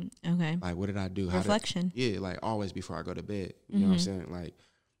 Okay. Like, what did I do? Reflection. Yeah, like, always before I go to bed. You know what I'm saying? Like,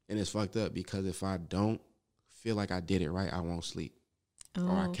 and it's fucked up because if I don't feel like I did it right, I won't sleep.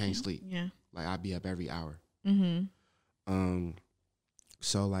 Or I can't sleep. Yeah. Like, I'll be up every hour.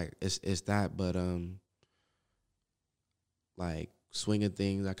 So, like, it's that, but, like, swinging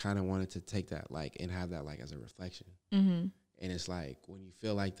things, I kind of wanted to take that, like, and have that, like, as a reflection. And it's like, when you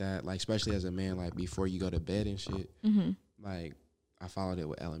feel like that, like, especially as a man, like, before you go to bed and shit, like, I followed it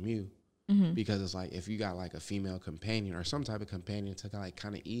with LMU. Because it's like, if you got, like, a female companion or some type of companion to, like,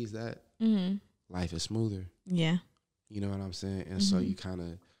 kind of ease that, life is smoother. Yeah. You know what I'm saying? And so you kind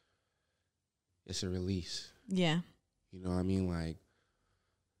of, it's a release. Yeah. You know what I mean? Like,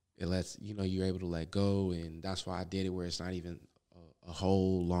 it lets, you know, you're able to let go. And that's why I did it where it's not even a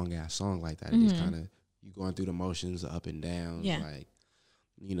whole long-ass song like that. It just kind of, you going through the motions, the up and down, like,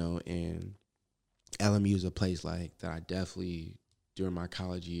 you know, and LMU is a place like that I definitely, during my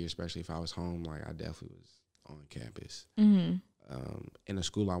college year, especially if I was home, like, I definitely was on campus. In the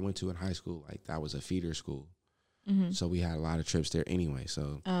school I went to in high school, like, that was a feeder school. So we had a lot of trips there anyway.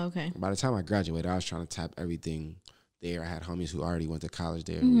 So by the time I graduated, I was trying to tap everything there. I had homies who already went to college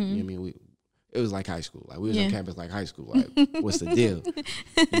there. You know what I mean? It was like high school. Like, we was on campus like high school. Like, what's the deal?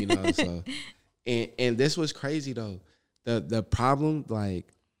 You know, so... And this was crazy though. The problem,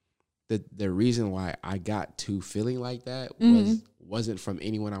 like, the reason why I got to feeling like that wasn't from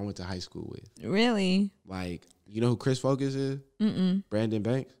anyone I went to high school with. Really? Like, you know who Chris Focus is? Brandon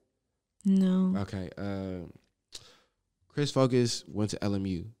Banks? No. Okay. Chris Focus went to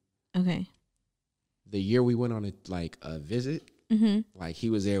LMU. Okay. The year we went on a visit, like, he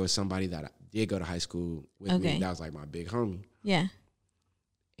was there with somebody that I did go to high school with me. That was like my big homie. Yeah.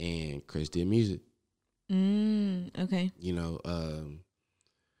 And Chris did music. Okay. You know,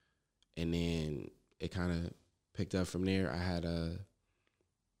 and then it kind of picked up from there. I had a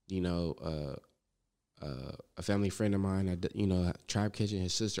family friend of mine, you know, Tribe Kitchen.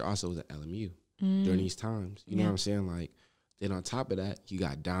 His sister also was at LMU during these times. You know what I'm saying? Like, then on top of that, you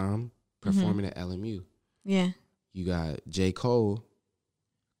got Dom performing at LMU. Yeah. You got J. Cole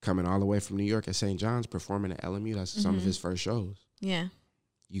coming all the way from New York at St. John's performing at LMU. That's some of his first shows. Yeah.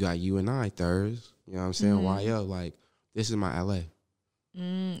 You got you and I, Thurs. You know what I'm saying? YO, like, this is my LA.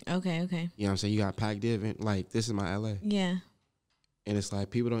 Okay. You know what I'm saying? You got Pac Div, like, this is my LA. Yeah. And it's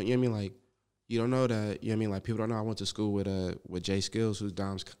like, people don't, you know what I mean? Like, you don't know that, you know what I mean? Like, people don't know I went to school with Jay Skills, who's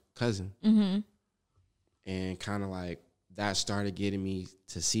Dom's cousin. And kind of like, that started getting me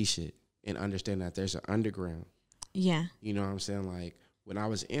to see shit and understand that there's an underground. Yeah. You know what I'm saying? Like, when I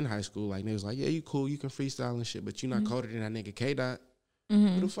was in high school, like, they was like, yeah, you cool, you can freestyle and shit, but you're not colder than that nigga K-Dot.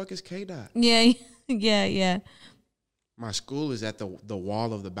 Who the fuck is K-Dot? Yeah. My school is at the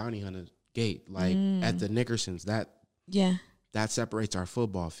wall of the Bounty Hunter gate, like, at the Nickersons. That separates our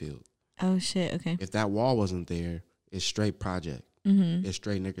football field. Oh, shit, okay. If that wall wasn't there, it's straight Project. It's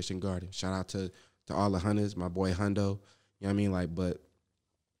straight Nickerson Garden. Shout out to all the Hunters, my boy Hundo. You know what I mean? Like, but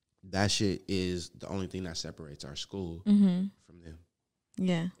that shit is the only thing that separates our school from them.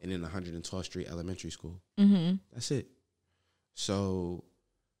 Yeah. And then 112th Street Elementary School. That's it. So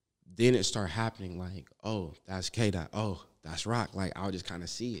then it started happening, like, oh, that's K-Dot. Oh, that's Rock. Like, I would just kind of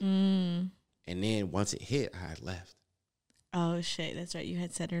see it. And then once it hit, I had left. Oh, shit. That's right. You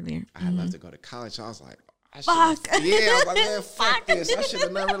had said earlier. I had left to go to college. So I was like, Fuck. Yeah, I was like, man, fuck this. I should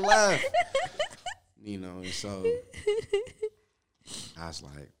have never left. You know, and so I was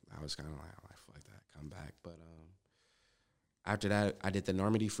kind of like, fuck that, come back. But after that, I did the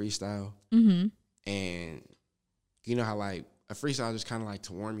Normandy freestyle. Mm-hmm. And you know how, like, a freestyle is kind of like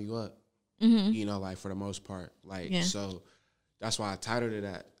to warm you up, you know, like, for the most part. Like, so that's why I titled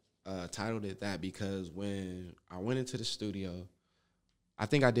it that because when I went into the studio, I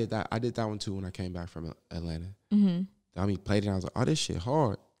think I did that one too when I came back from Atlanta. Mm-hmm. I mean, played it and I was like, oh, this shit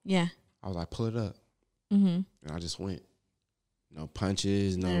hard. Yeah. I was like, pull it up. Mm-hmm. And I just went. No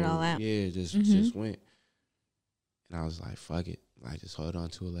punches, no. Let it all out. Yeah, just went. And I was like, fuck it. Like, just hold on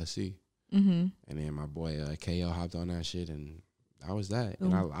to it. Let's see. Mm-hmm. And then my boy KO hopped on that shit, and that was that. Ooh.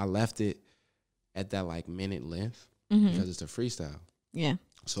 And I left it at that, like, minute length because it's a freestyle. Yeah.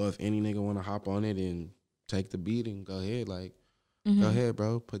 So if any nigga want to hop on it and take the beat and go ahead, like, go ahead,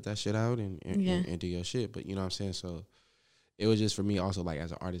 bro. Put that shit out and do your shit. But you know what I'm saying? So it was just for me also, like,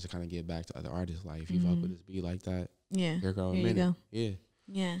 as an artist to kind of give back to other artists. Like, if you fuck with this beat like that, here go a minute. You go. Yeah.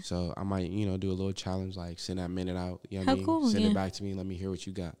 Yeah. So I might, you know, do a little challenge, like send that minute out. You know what I mean? Cool. Send it back to me. Let me hear what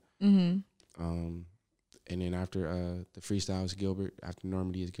you got. Mm-hmm. And then after the freestyle is Gilbert, after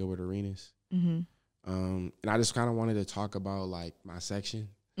Normandy is Gilbert Arenas. Mm-hmm. And I just kind of wanted to talk about, like, my section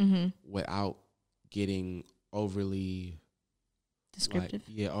without getting overly descriptive.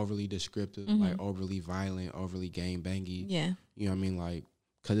 Like, overly descriptive, like overly violent, overly gang bangy. Yeah. You know what I mean? Like,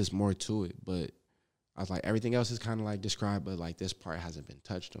 because it's more to it. But I was like, everything else is kind of like described, but like this part hasn't been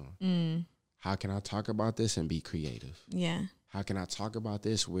touched on. Mm. How can I talk about this and be creative? Yeah. How can I talk about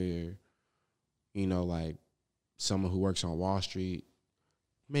this where, you know, like someone who works on Wall Street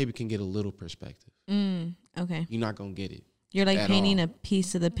maybe can get a little perspective? Okay. You're not going to get it. You're like painting a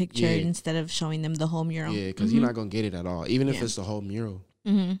piece of the picture instead of showing them the whole mural. Yeah, because you're not going to get it at all. Even if it's the whole mural,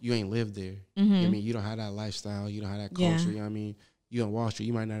 you ain't lived there. You know what I mean? You don't have that lifestyle. You don't have that culture. You know what I mean? You on Wall Street,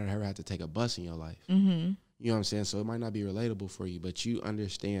 you might not ever have to take a bus in your life. You know what I'm saying? So it might not be relatable for you, but you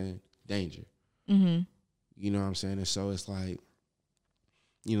understand danger. You know what I'm saying? And so it's like,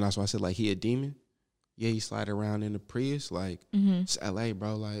 you know, that's why I said, like, he a demon. Yeah, he slide around in the Prius. Like, it's LA,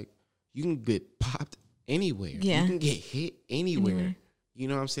 bro. Like, you can get popped anywhere. Yeah. You can get hit anywhere. You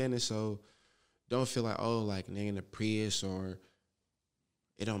know what I'm saying? And so don't feel like, oh, like, nigga in the Prius or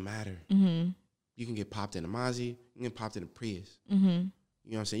it don't matter. You can get popped in a Mozzie. You can get popped in a Prius. You know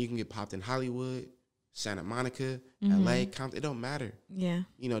what I'm saying? You can get popped in Hollywood, Santa Monica, LA, Compton. It don't matter. Yeah.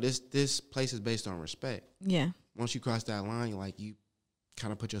 You know, this place is based on respect. Yeah. Once you cross that line, like, you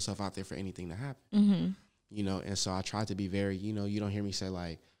kind of put yourself out there for anything to happen. You know, and so I try to be very, you know, you don't hear me say,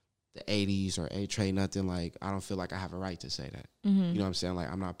 like, the 80s or A-Trade, nothing. Like, I don't feel like I have a right to say that. You know what I'm saying?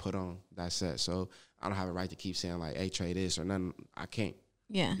 Like, I'm not put on that set. So I don't have a right to keep saying, like, A-Trade this or nothing. I can't.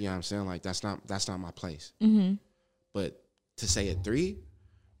 Yeah. You know what I'm saying? Like, that's not my place. But to say a 3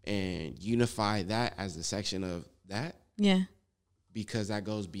 and unify that as the section of that. Yeah. Because that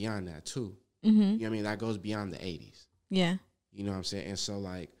goes beyond that too. You know what I mean? That goes beyond the 80s. Yeah. You know what I'm saying? And so,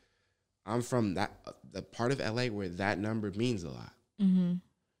 like, I'm from that the part of LA where that number means a lot.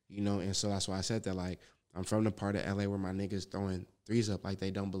 You know, and so that's why I said that, like, I'm from the part of LA where my niggas throwing 3s up like they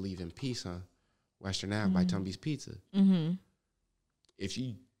don't believe in peace, huh? Western Ave by Tumby's Pizza. If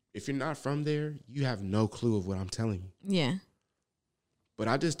you're not from there, you have no clue of what I'm telling you. Yeah. But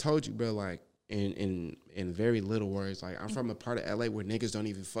I just told you, bro, like, in very little words, like, I'm from a part of LA where niggas don't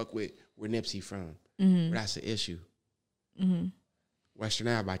even fuck with where Nipsey from. But that's the issue. Western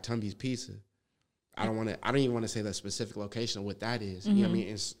Ave by Tumby's Pizza. I don't even want to say the specific location of what that is. You know what I mean?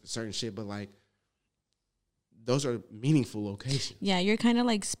 It's certain shit, but, like, those are meaningful locations. Yeah, you're kind of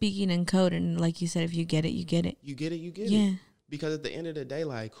like speaking in code, and like you said, if you get it, you get it. You get it, you get it. Because at the end of the day,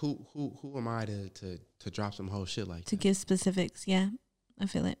 like, who am I to drop some whole shit like that? To give specifics, yeah. I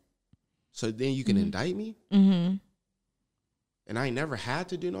feel it. So then you can indict me? And I ain't never had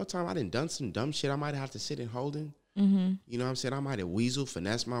to do no time. I done some dumb shit. I might have to sit in holding. You know what I'm saying? I might have weasel,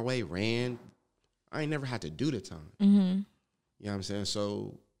 finesse my way, ran. I ain't never had to do the time. You know what I'm saying?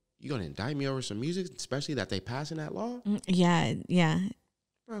 So you gonna indict me over some music, especially that they passing that law? Yeah, yeah.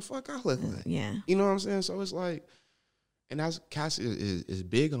 Bro, fuck all of that. Yeah. You know what I'm saying? So it's like, and that's Cass is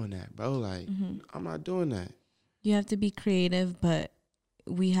big on that, bro. Like, I'm not doing that. You have to be creative, but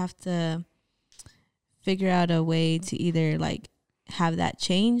we have to figure out a way to either, like, have that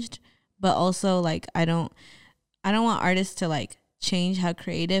changed, but also, like, I don't want artists to, like, change how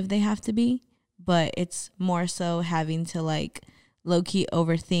creative they have to be, but it's more so having to, like, low-key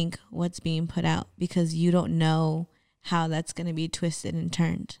overthink what's being put out because you don't know how that's going to be twisted and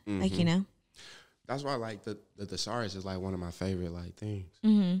turned. Like, you know? That's why, like, the thesaurus is, like, one of my favorite, like, things.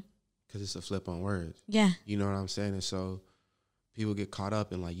 because it's a flip on words. Yeah. You know what I'm saying? And so people get caught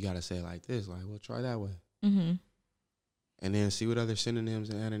up in, like, you got to say it like this. Like, well, try that way. Mm-hmm. And then see what other synonyms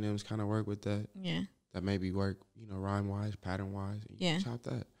and antonyms kind of work with that. Yeah. That maybe work, you know, rhyme-wise, pattern-wise. Yeah. Chop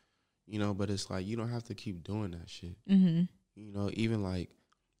that. You know, but it's like, you don't have to keep doing that shit. Mm-hmm. You know, even like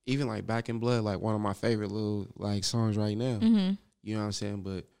Back in Blood, like one of my favorite little, like, songs right now. Mm-hmm. You know what I'm saying?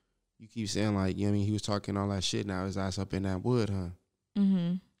 But you keep saying, like, you know what I mean? He was talking all that shit. Now his ass up in that wood, huh?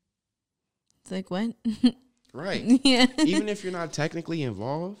 Mm-hmm. It's like, what? Right. Yeah. Even if you're not technically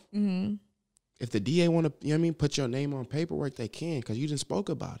involved, mm-hmm. if the DA want to, you know what I mean, put your name on paperwork, they can, because you just spoke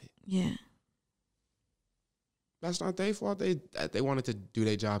about it. Yeah. That's not their fault. They wanted to do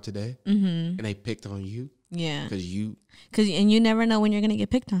their job today, mm-hmm. and they picked on you. Yeah. And you never know when you're going to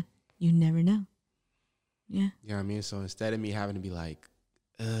get picked on. You never know. Yeah. You know what I mean? So instead of me having to be like,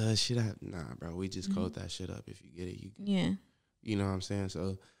 nah, bro, we just code that shit up. If you get it, yeah. You know what I'm saying?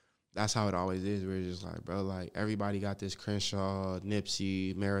 So that's how it always is. We're just like, bro, like, everybody got this Crenshaw,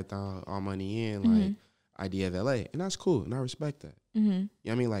 Nipsey, Marathon, All Money In, like, idea of LA. And that's cool. And I respect that. Mm-hmm. You know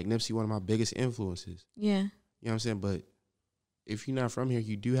what I mean? Like, Nipsey, one of my biggest influences. Yeah. You know what I'm saying? But if you're not from here,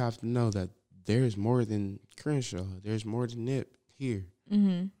 you do have to know that there's more than Crenshaw. There's more than Nip here.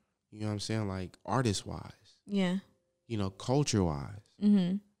 Mm-hmm. You know what I'm saying? Like, artist-wise. Yeah. You know, culture-wise.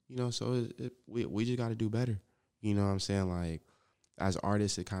 Mm-hmm. You know, so we just got to do better. You know what I'm saying? Like, as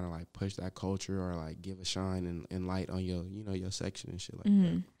artists, to kind of, like, push that culture or, like, give a shine and light on your, you know, your section and shit like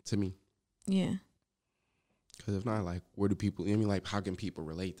that, to me. Yeah. Because if not, like, where do people, you know what I mean? Like, how can people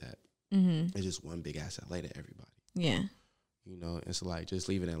relate that? Mm-hmm. It's just one big-ass LA to everybody. Yeah. You know, it's like, just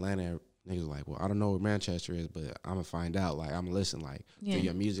leaving Atlanta, niggas like, well, I don't know where Manchester is, but I'm going to find out. Like, I'm going to listen. Like, through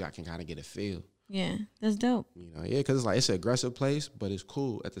your music, I can kind of get a feel. Yeah, that's dope. You know, yeah, because it's like, it's an aggressive place, but it's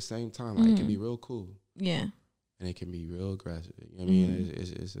cool at the same time. Like, it can be real cool. Yeah. And it can be real aggressive. You know what I mean?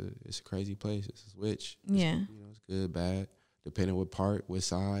 It's a crazy place. It's a switch. Yeah. You know, it's good, bad, depending what part, what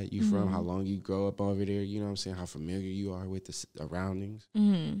side you from, how long you grow up over there. You know what I'm saying? How familiar you are with the surroundings.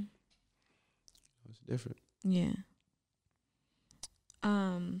 Mm-hmm. It's different. Yeah.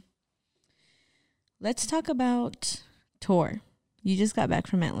 Let's talk about tour. You just got back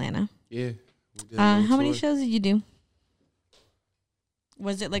from Atlanta. Yeah. How many shows did you do?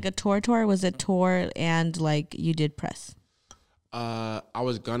 Was it like a tour? Or was it tour and like you did press? I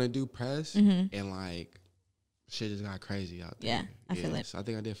was gonna do press and like shit just got crazy out there. Yeah, I feel it. So I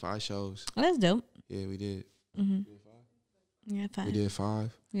think I did 5 shows. Oh, that's dope. Yeah, we did. Mm-hmm. We did 5? Yeah, 5. We did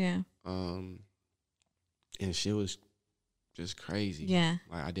 5. Yeah. And shit was just crazy. Yeah.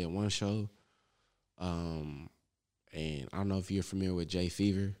 Like, I did 1 show. And I don't know if you're familiar with Jay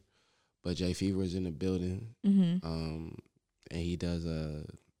Fever, but Jay Fever was in the building. Mm-hmm. And he does a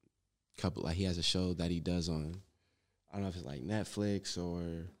couple, like, he has a show that he does on, I don't know if it's like Netflix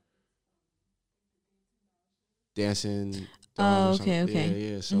or Dancing. Oh, okay,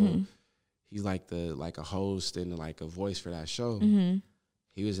 okay. Yeah. So he's like a host and like a voice for that show. Mm-hmm.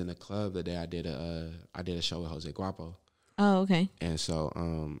 He was in the club the day I did a show with Jose Guapo. Oh, okay. And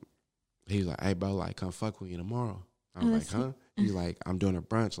so he was like, hey, bro, like, come fuck with me tomorrow. I was like, huh? He's like, I'm doing a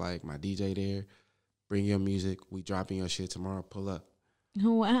brunch, like, my DJ there. Bring your music. We dropping your shit tomorrow. Pull up.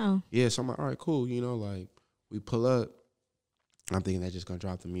 Oh, wow. Yeah, so I'm like, all right, cool. You know, like, we pull up. I'm thinking they're just going to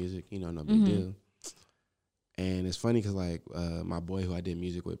drop the music. You know, no big deal. And it's funny because, like, my boy who I did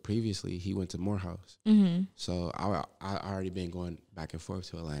music with previously, he went to Morehouse. Mm-hmm. So I already been going back and forth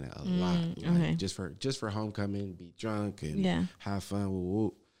to Atlanta a lot. Like, just for homecoming, be drunk and have fun.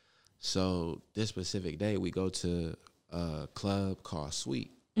 Woo-woo. So this specific day, we go to a club called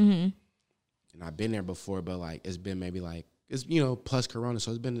Sweet. Mm-hmm. And I've been there before, but, like, it's been maybe, like, it's, you know, plus Corona.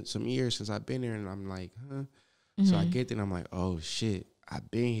 So it's been some years since I've been there. And I'm like, huh? Mm-hmm. So I get there and I'm like, oh, shit. I've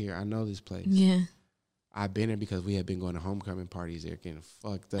been here. I know this place. Yeah. I've been there because we had been going to homecoming parties there, getting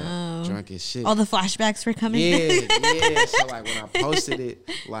fucked up, drunk as shit. All the flashbacks were coming. Yeah. So, like, when I posted it,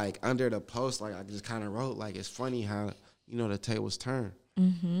 like, under the post, like, I just kind of wrote, like, it's funny how, you know, the tables turn.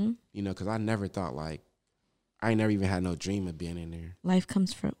 Mm-hmm. You know, because I never thought, like, I ain't never even had no dream of being in there. Life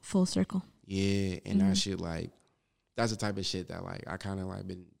comes full circle. Yeah, and that shit, like, that's the type of shit that, like, I kind of, like,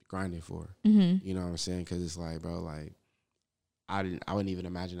 been grinding for. Mm-hmm. You know what I'm saying? Because it's like, bro, like, I wouldn't even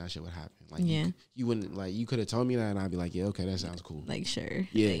imagine that shit would happen. Like, you wouldn't, like, you could have told me that and I'd be like, yeah, okay, that sounds cool. Like, sure.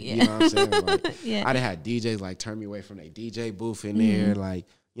 Yeah, you know what I'm saying? Like, I done had DJs, like, turn me away from their DJ booth in there. Like,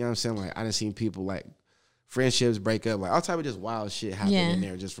 you know what I'm saying? Like, I done seen people, like, friendships break up. Like, all type of just wild shit happen in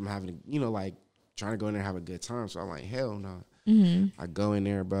there just from having, you know, like, trying to go in there and have a good time. So I'm like, hell no. I go in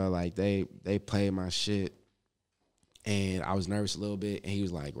there, bro. Like, they played my shit. And I was nervous a little bit. And he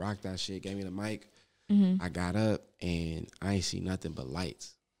was like, rock that shit. Gave me the mic. I got up and I ain't see nothing but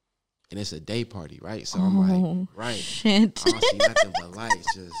lights. and it's a day party, right? So I'm like, right, shit. I don't see nothing but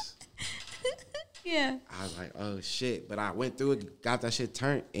lights, just. Yeah. I was like, oh shit, but I went through it, got that shit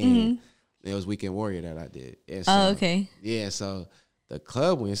turned, and it was Weekend Warrior that I did. And so, okay. Yeah, so the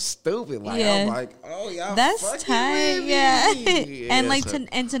club went stupid. Like I'm like, oh y'all, that's tight. Yeah. And like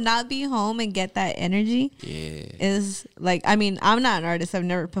to not be home and get that energy. Yeah. Is like, I mean, I'm not an artist. I've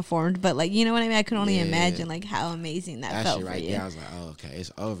never performed, but like, you know what I mean. I can only imagine like how amazing that felt shit for right you. there. I was like, oh okay,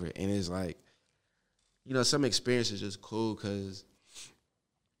 it's over. And it's like, you know, some experiences just cool because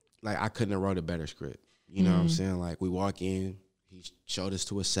like I couldn't have wrote a better script. You know what I'm saying? Like we walk in, he showed us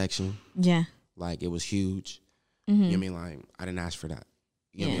to a section. Yeah. Like it was huge. You know what I mean? Like I didn't ask for that.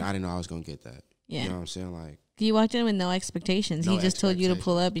 You know what I mean? I didn't know I was gonna get that. Yeah. You know what I'm saying? Like you walked in with no expectations. He just told you to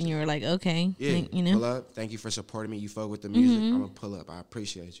pull up and you were like, okay. Yeah, like, you know? Pull up. Thank you for supporting me. You fuck with the music. I'm gonna pull up. I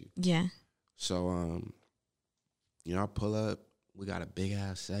appreciate you. Yeah. So you know, I pull up. We got a big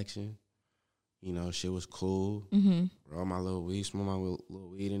ass section. You know, shit was cool. Roll my little weed, smoke my little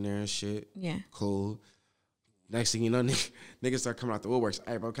weed in there and shit. Yeah. Cool. Next thing you know, niggas start coming out the woodworks.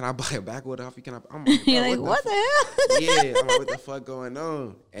 Hey, bro, can I buy a backwood off you? I'm like, you're like, what the hell? Yeah, I'm like, what the fuck going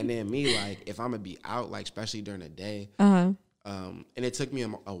on? And then me, like, if I'm gonna be out, like, especially during the day, and it took me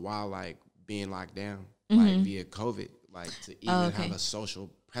a while, like, being locked down, like, via COVID, like, to even have a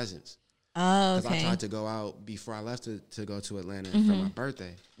social presence. Oh, okay. Because I tried to go out before I left to go to Atlanta for my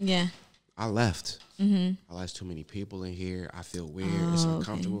birthday. Yeah. I left. I left too many people in here. I feel weird. It's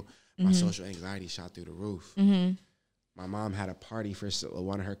uncomfortable. Okay. My social anxiety shot through the roof. My mom had a party for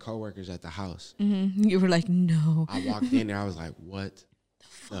one of her coworkers at the house. You were like, no. I walked in there. I was like, what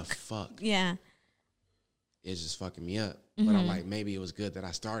the fuck? Yeah. It's just fucking me up. But I'm like, maybe it was good that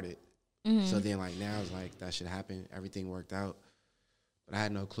I started. So then, like, now it's like, that shit happened. Everything worked out. But I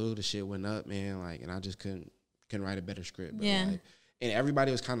had no clue. The shit went up, man. Like, and I just couldn't write a better script. But yeah. Like, and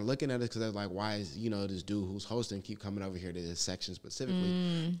everybody was kind of looking at us because they're like, why is, you know, this dude who's hosting keep coming over here to this section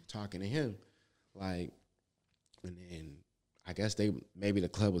specifically, talking to him? Like, and then I guess maybe the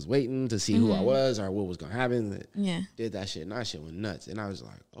club was waiting to see who I was or what was going to happen. Yeah. Did that shit, and that shit went nuts. And I was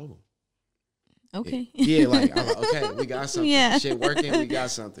like, oh. Okay. Yeah, like, I'm like, okay, we got something. Yeah. Shit working, we got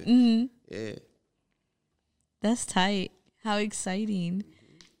something. Yeah. That's tight. How exciting.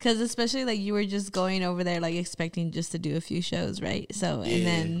 Because especially, like, you were just going over there, like, expecting just to do a few shows, right? So, and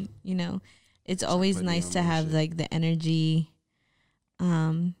then, you know, it's always nice to have, shit. Like, the energy.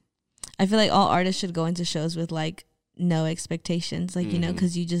 I feel like all artists should go into shows with, like, no expectations. Like, you know,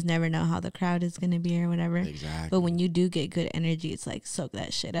 because you just never know how the crowd is going to be or whatever. Exactly. But when you do get good energy, it's like, soak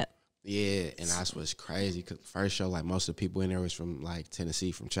that shit up. Yeah, and that's what's crazy. Cause first show, like, most of the people in there was from, like,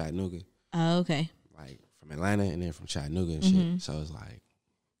 Tennessee, from Chattanooga. Oh, okay. Like, from Atlanta and then from Chattanooga and shit. So it's like,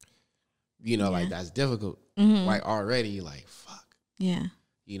 you know, like, that's difficult. Like, already, like, fuck. Yeah.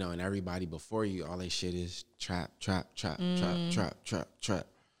 You know, and everybody before you, all they shit is trap.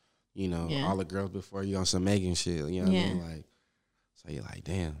 You know, all the girls before you on some Megan shit. You know what I mean? Like, so you're like,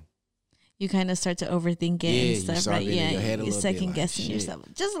 damn. You kind of start to overthink it and stuff, right? Yeah, you're second guessing like, yourself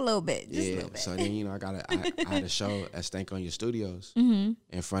just a little bit. Just a little bit. So then, you know, I had a show at Stankonia Studios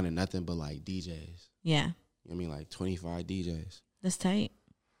in front of nothing but, like, DJs. Yeah. You know what I mean? Like 25 DJs. That's tight.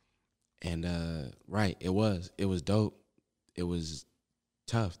 And right, it was dope. It was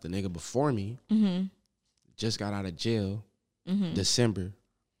tough. The nigga before me just got out of jail December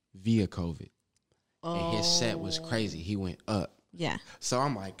via COVID. And his set was crazy. He went up. Yeah. So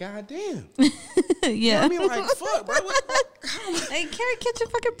I'm like, God damn. Yeah. You know what I mean? Like, fuck, bro. I can't catch a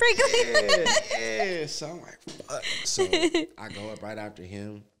fucking break. Yeah. So I'm like, fuck. So I go up right after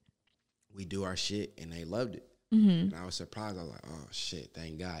him. We do our shit, and they loved it. And I was surprised. I was like, oh, shit,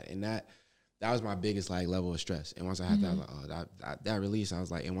 thank God. And that was my biggest, like, level of stress. And once I had that, I was like, oh, that release, I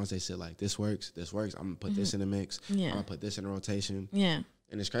was like, and once they said, like, this works, I'm going to put this in the mix. Yeah. I'm going to put this in rotation. Yeah.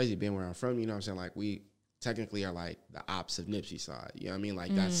 And it's crazy being where I'm from, you know what I'm saying? Like, we technically are, like, the ops of Nipsey side. You know what I mean?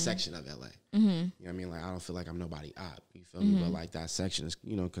 Like, that section of L.A. You know what I mean? Like, I don't feel like I'm nobody op. You feel me? But, like, that section is,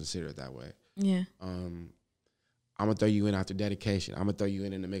 you know, considered that way. Yeah. I'm going to throw you in after dedication. I'm going to throw you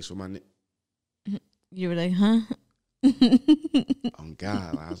in the mix with my... You were like, huh? Oh,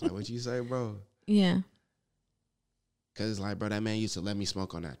 God. I was like, what you say, bro? Yeah. Because it's like, bro, that man used to let me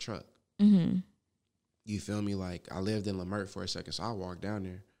smoke on that truck. You feel me? Like, I lived in Lamert for a second, so I walked down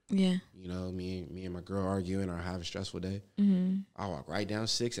there. Yeah. You know, me and my girl arguing or having a stressful day. I walk right down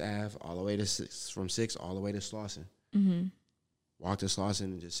 6th Ave, all the way to from 6th all the way to Slauson. Walk to Slauson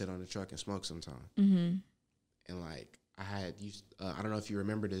and just sit on the truck and smoke sometime. And, like, I had used, I don't know if you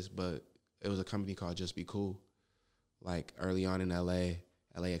remember this, but it was a company called Just Be Cool. Like, early on in L.A.,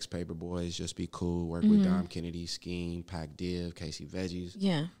 LAX Paper Boys, Just Be Cool, work with Dom Kennedy, Skeen, Pac Div, Casey Veggies.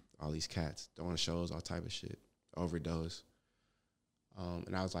 Yeah. all these cats doing shows, all type of shit, overdose.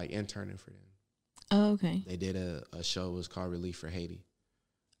 And I was like interning for them. Oh, okay. They did a show. It was called Relief for Haiti.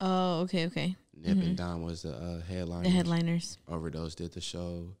 Oh, okay. Nip and Don was the headliners. The headliners. Overdose did the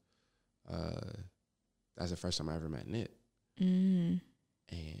show. That's the first time I ever met Nip. And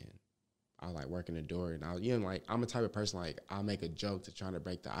I was like working the door, and I'm a type of person like I'll make a joke to trying to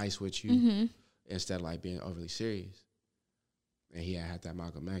break the ice with you instead of like being overly serious. And he had that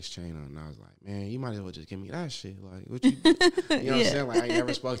Malcolm X chain on, and I was like, man, you might as well just give me that shit. Like, what you, you know what I'm saying? Like, I ain't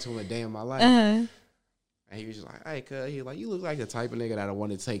never spoke to him a day in my life. And he was just like, hey, cuz, he was like, you look like the type of nigga that I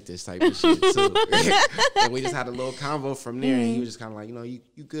want to take this type of shit too. And we just had a little convo from there, and he was just kind of like,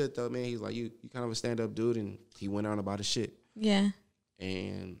 you good though, man. He was like, you kind of a stand-up dude, and he went on about his shit. Yeah.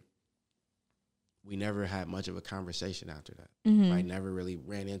 And we never had much of a conversation after that. Like, never really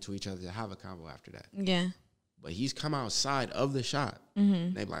ran into each other to have a convo after that. Yeah. But he's come outside of the shop. They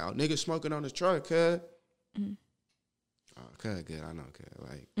be like, oh, nigga smoking on his truck, cuz. Oh, cuz, good, I know, cuz.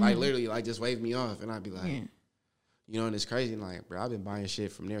 Like literally, like, just wave me off. And I'd be like, you know, and it's crazy. Like, bro, I've been buying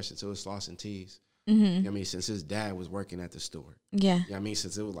shit from there since it was Slauson Tees. You know what I mean? Since his dad was working at the store. Yeah. You know what I mean?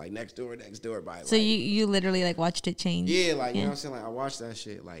 Since it was, like, next door. So you literally, like, watched it change. Yeah, like, you know what I'm saying? Like, I watched that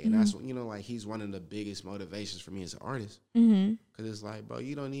shit. Like, and that's, you know, like, he's one of the biggest motivations for me as an artist. Because it's like, bro,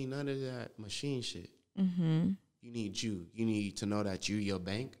 you don't need none of that machine shit. You need you. You need to know that you your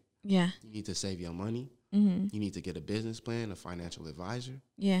bank. Yeah. You need to save your money. You need to get a business plan, a financial advisor.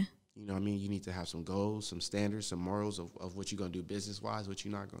 Yeah. You know what I mean? You need to have some goals, some standards, some morals of what you're going to do business-wise, what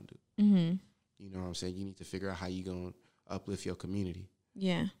you're not going to do. You know what I'm saying? You need to figure out how you're going to uplift your community.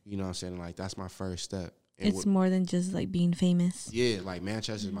 Yeah. You know what I'm saying? Like, that's my first step. And it's more than just, like, being famous. Yeah, like,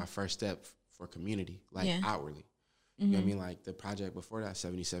 Manchester is my first step for community, like, outwardly. You know what I mean? Like, the project before that,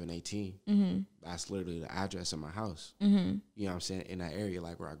 7718, that's literally the address of my house. You know what I'm saying? In that area,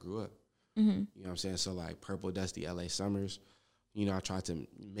 like, where I grew up. You know what I'm saying? So, like, Purple Dusty LA Summers, you know, I tried to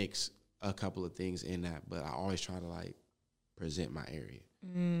mix a couple of things in that, but I always try to, like, present my area.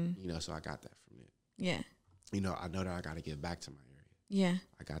 You know, so I got that from it. Yeah. You know, I know that I got to give back to my area. Yeah.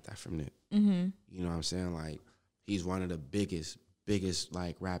 I got that from it. You know what I'm saying? Like, he's one of the biggest,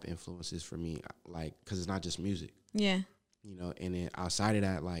 like, rap influences for me, like, because it's not just music. Yeah. You know, and then outside of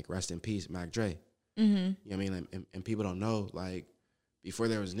that, like, rest in peace, Mac Dre. You know what I mean? And people don't know, like, before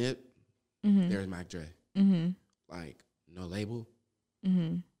there was Nip, there was Mac Dre. Like, no label,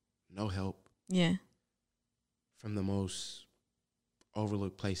 no help. Yeah. From the most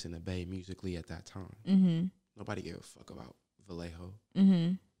overlooked place in the Bay musically at that time. Nobody gave a fuck about Vallejo.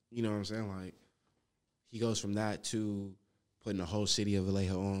 You know what I'm saying? Like, he goes from that to putting the whole city of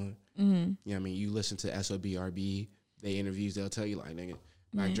Vallejo on. You know what I mean? You listen to SOBRB, they interviews, they'll tell you, like, nigga,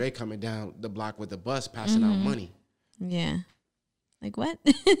 like, Dre coming down the block with the bus passing out money. Yeah. Like, what?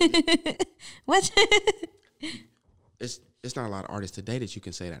 What? It's not a lot of artists today that you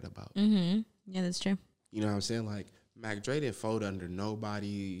can say that about. Yeah, that's true. You know what I'm saying? Like, Mac Dre didn't fold under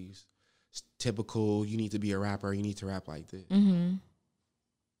nobody's typical, you need to be a rapper, you need to rap like this. And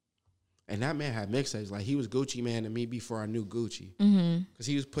that man had mixtapes. Like, he was Gucci Man to me before I knew Gucci. Because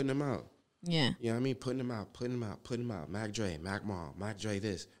he was putting them out. Yeah. You know what I mean? Putting them out. Mac Dre, Mac Mall, Mac Dre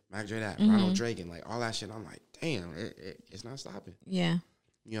this, Mac Dre that, Ronald Reagan, like, all that shit. I'm like, damn, it's not stopping. Yeah.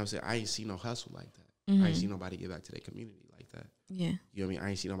 You know what I'm saying? I ain't see no hustle like that. I ain't see nobody get back to their community like that. Yeah. You know what I mean? I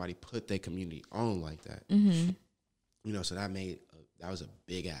ain't see nobody put their community on like that. You know, so that was a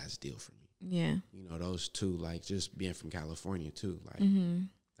big ass deal for me. Yeah. You know, those two, like, just being from California too, like,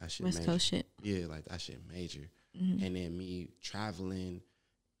 that shit West major. Coast shit. Yeah, like, that shit major. And then me traveling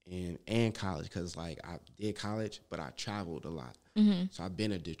and college, because, like, I did college, but I traveled a lot. So I've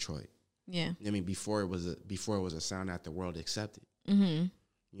been to Detroit. Yeah. I mean, before it was a sound that the world accepted.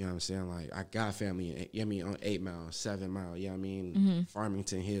 You know what I'm saying? Like, I got family, you know what I mean, on 8 Mile, 7 Mile, you know what I mean,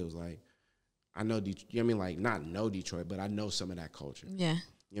 Farmington Hills. Like, I know, you know what I mean, like, not know Detroit, but I know some of that culture. Yeah. You know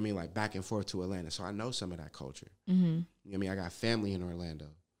what I mean? Like, back and forth to Atlanta. So I know some of that culture. You know what I mean? I got family in Orlando.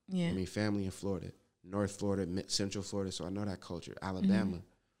 Yeah. You know what I mean? Family in Florida, North Florida, Central Florida. So I know that culture. Alabama.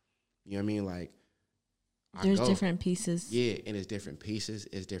 You know what I mean? Like, there's different pieces. Yeah, and it's different pieces.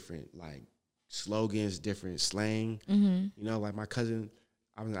 It's different, like, slogans, different slang. You know, like, my cousin,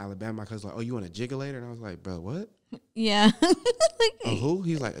 I was in Alabama. My cousin was like, oh, you want a jiggulator? And I was like, bro, what? Yeah. Oh, who?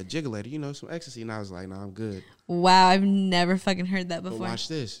 He's like, a jiggulator, you know, some ecstasy. And I was like, no, I'm good. Wow, I've never fucking heard that before. But watch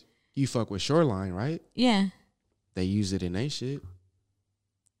this. You fuck with Shoreline, right? Yeah. They use it in they shit.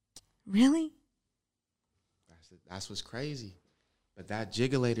 Really? That's what's crazy. But that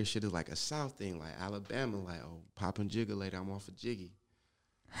jiggulator shit is like a South thing, like Alabama, like, oh, popping jiggulator, I'm off a jiggy.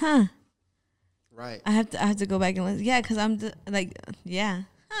 Huh. Right. I have to go back and listen. Yeah, because I'm like, yeah.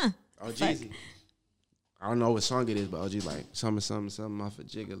 Huh. Oh, Jeezy. I don't know what song it is, but OG like something off of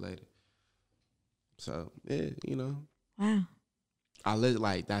Jigga later. So yeah, you know. Wow. I live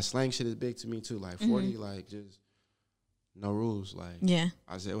like that slang shit is big to me too. Like 40, like just no rules. Like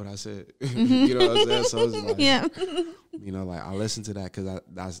I said what I said. You know what I'm saying? So it's like you know, like I listen to that because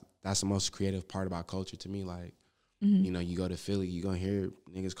that's the most creative part about culture to me. Like you know, you go to Philly, you gonna hear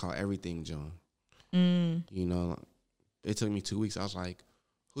niggas call everything John. You know, it took me 2 weeks. I was like,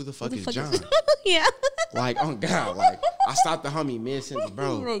 who the fuck is John? Yeah. Like, oh God, like I stopped the homie mid sentence,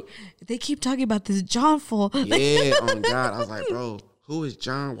 bro. They keep talking about this John fool. Yeah, oh God. I was like, bro, who is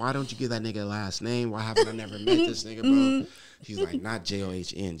John? Why don't you give that nigga a last name? Why haven't I never met this nigga, bro? He's like, not John,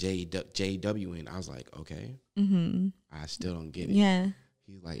 Jwn. I was like, okay. I still don't get it. Yeah.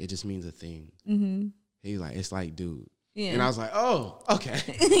 He's like, it just means a thing. He's like, it's like, dude. Yeah. And I was like, oh, okay.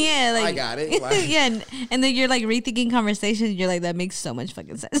 Yeah, like I got it. Like, yeah, and then you're like rethinking conversations. You're like, that makes so much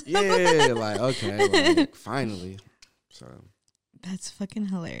fucking sense. Yeah, like okay, like, finally. So that's fucking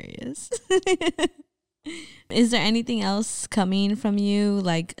hilarious. Is there anything else coming from you,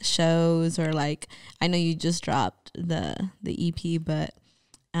 like shows or like? I know you just dropped the EP, but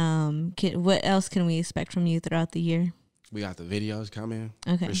what else can we expect from you throughout the year? We got the videos coming.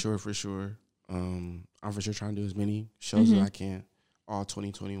 Okay, for sure. I'm for sure trying to do as many shows as I can, all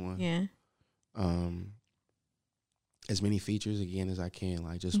 2021. Yeah. As many features again as I can.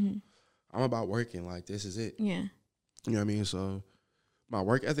 Like just, I'm about working. Like this is it. Yeah. You know what I mean? So my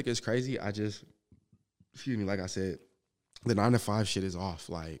work ethic is crazy. I just, excuse me, like I said, the 9 to 5 shit is off.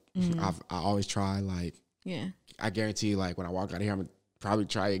 Like I always try. Like I guarantee you, like when I walk out of here, I'm gonna probably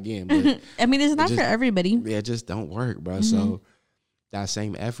try again. But I mean, it's not for everybody. Yeah, it just don't work, bro. So that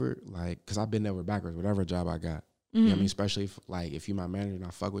same effort, like, because I've been over backwards, whatever job I got. You know what I mean? Especially if you my manager and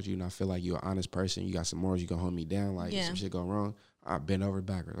I fuck with you and I feel like you're an honest person, you got some morals, you gonna hold me down. Like, if some shit go wrong, I've been over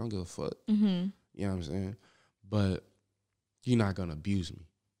backwards. I don't give a fuck. You know what I'm saying? But you're not gonna abuse me.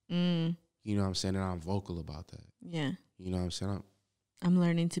 You know what I'm saying? And I'm vocal about that. Yeah. You know what I'm saying? I'm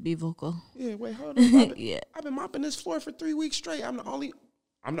learning to be vocal. Yeah, wait, hold on. I've been mopping this floor for 3 weeks straight. I'm the only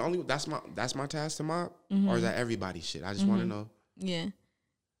that's my task to mop? Or is that everybody's shit? I just wanna know. Yeah.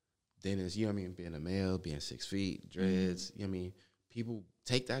 Then it's, you know what I mean, being a male, being 6 feet, dreads, you know what I mean? People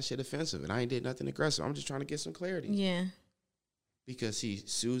take that shit offensive, and I ain't did nothing aggressive. I'm just trying to get some clarity. Yeah. Because, see,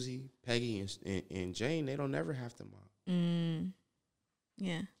 Susie, Peggy, and Jane, they don't never have to mop.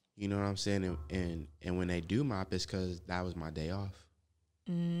 Yeah. You know what I'm saying? And when they do mop, it's because that was my day off.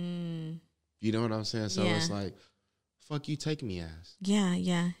 You know what I'm saying? So it's like, fuck you, take me as. Yeah,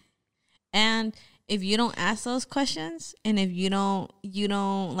 yeah. And if you don't ask those questions and if you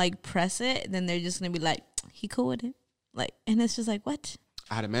don't like press it, then they're just gonna be like, he cool with it. Like, and it's just like, what?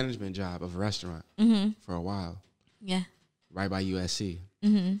 I had a management job of a restaurant for a while. Yeah. Right by USC.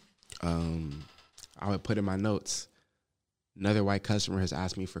 I would put in my notes, another white customer has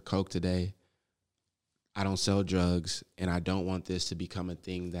asked me for Coke today. I don't sell drugs, and I don't want this to become a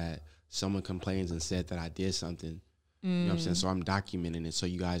thing that someone complains and said that I did something. You know what I'm saying? So I'm documenting it so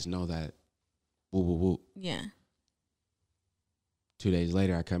you guys know that. Woo, woo, woo. Yeah. 2 days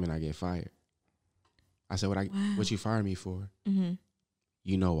later, I come in, I get fired. I said, what you fired me for?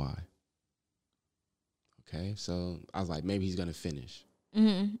 You know why. Okay, so I was like, maybe he's going to finish.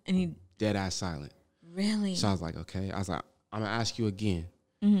 And he... Dead ass silent. Really? So I was like, okay. I was like, I'm going to ask you again.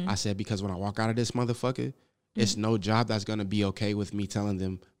 I said, because when I walk out of this motherfucker, it's no job that's going to be okay with me telling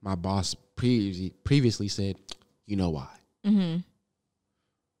them my boss previously said, you know why.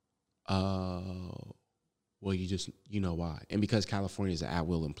 Well, you know why. And because California is an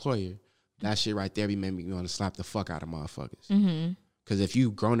at-will employer, that shit right there be made me want to slap the fuck out of motherfuckers. Because if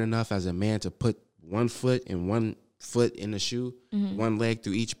you grown enough as a man to put 1 foot and 1 foot in the shoe, 1 leg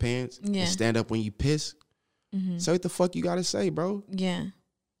through each pants, and stand up when you piss, say what the fuck you got to say, bro. Yeah.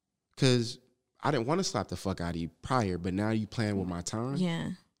 Because I didn't want to slap the fuck out of you prior, but now you playing with my time. Yeah.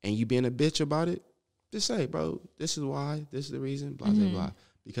 And you being a bitch about it, just say, bro, this is why, this is the reason, blah, blah, blah.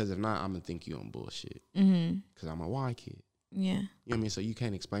 Because if not, I'm going to think you on bullshit. Because I'm a why kid. Yeah. You know what I mean? So you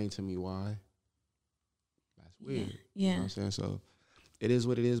can't explain to me why. That's weird. Yeah. You know what I'm saying? So it is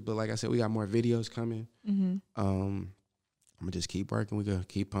what it is. But like I said, we got more videos coming. I'm going to just keep working. We're going to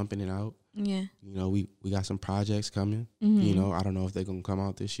keep pumping it out. Yeah. You know, we got some projects coming. You know, I don't know if they're going to come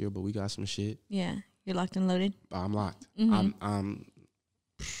out this year, but we got some shit. Yeah. You're locked and loaded? I'm locked. I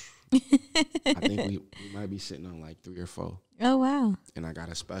think we might be sitting on like 3 or 4. Oh, wow. And I got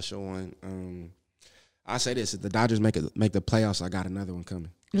a special one. I say this, if the Dodgers make the playoffs, I got another one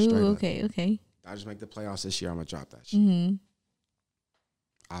coming. Ooh, okay. Dodgers make the playoffs this year, I'm going to drop that shit.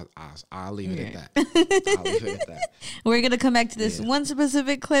 I'll leave it at that. I'll leave it at that. We're gonna come back to this one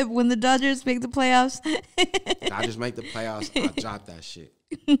specific clip when the Dodgers make the playoffs. Dodgers make the playoffs. I drop that shit.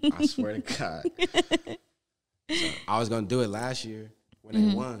 I swear to God. So I was gonna do it last year when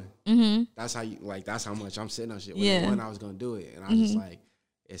they won. Mm-hmm. That's how that's how much I'm sitting on shit. When they won, I was gonna do it, and I was just like,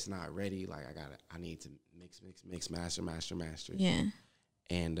 it's not ready. Like I need to mix, master. Yeah.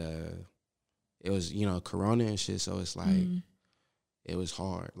 And it was Corona and shit, so it's like it was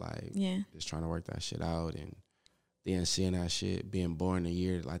hard. Like just trying to work that shit out, and then seeing that shit, being born the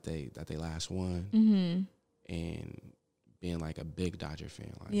year like that they last won, and being like a big Dodger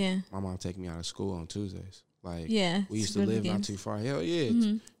fan. Like my mom take me out of school on Tuesdays. Like we used to live not too far. Hell yeah,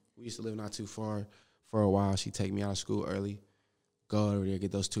 we used to live not too far for a while. She'd take me out of school early. Go over there,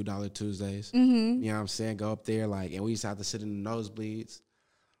 get those $2 Tuesdays. You know what I'm saying? Go up there, like, and we used to have to sit in the nosebleeds.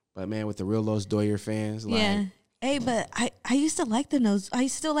 But man, with the real Los Doyer fans, like, hey, but I used to like I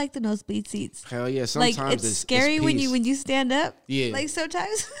still like the nosebleed seats. Hell yeah, sometimes like it's scary when you stand up. Yeah, like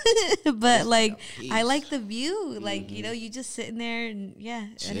sometimes, but like I like the view. Like you just sitting there and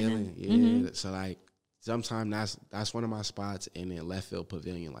chilling. Yeah, so like sometimes that's one of my spots, and then left field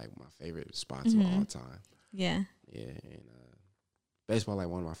pavilion, like my favorite spots of all time. Yeah, and baseball, like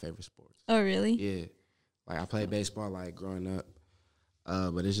one of my favorite sports. Oh, really? Yeah. Like I played baseball like growing up.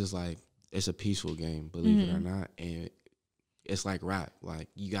 But it's just like it's a peaceful game, believe it or not. And it's like rap. Like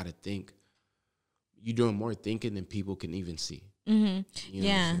you gotta think. You're doing more thinking than people can even see. You know what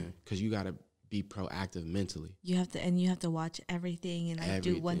I'm saying? Because you gotta be proactive mentally. You have to watch everything and like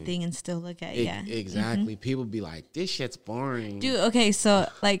do one thing and still look at exactly. People be like, this shit's boring. Dude, okay, so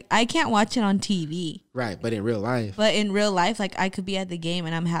like I can't watch it on TV. Right, but in real life. Like I could be at the game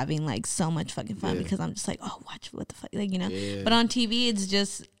and I'm having like so much fucking fun because I'm just like, oh, watch what the fuck, like Yeah. But on TV it's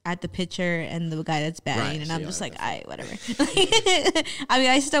just at the pitcher and the guy that's batting, and I'm just like, whatever. I mean,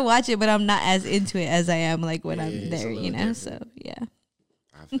 I still watch it, but I'm not as into it as I am like when I'm there, different. So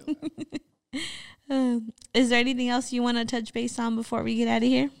I feel that. Is there anything else you want to touch base on before we get out of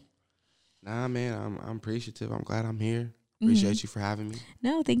here? Nah, man, I'm appreciative. I'm glad I'm here. Appreciate you for having me.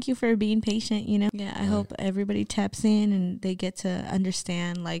 No, thank you for being patient. I hope everybody taps in and they get to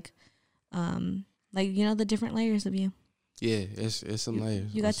understand like the different layers of you. Yeah, it's some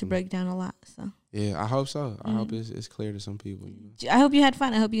layers. You got to break down a lot, so. Yeah, I hope so. I hope it's clear to some people. I hope you had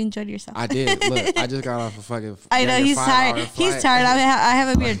fun. I hope you enjoyed yourself. I did. Look, I just got off a fucking. I know he's tired. He's tired. I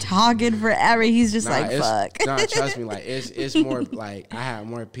have him here talking forever. He's just fuck. No, trust me. Like it's more like I have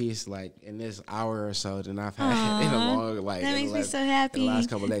more peace like in this hour or so than I've had in a long like. That makes me so happy. The last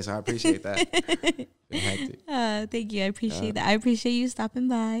couple of days, so I appreciate that. Been hectic. Thank you. I appreciate that. I appreciate you stopping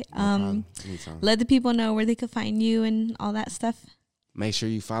by. Anytime. Let the people know where they could find you and all that stuff. Make sure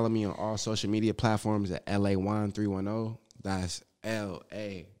you follow me on all social media platforms at LAJuan310. That's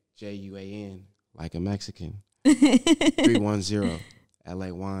LAJUAN, like a Mexican. 310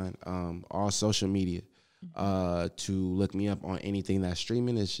 LAJuan. All social media. To look me up on anything that's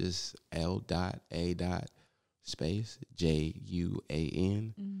streaming, it's just L.A. space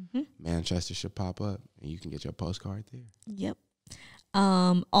JUAN. Manchester should pop up, and you can get your postcard there. Yep.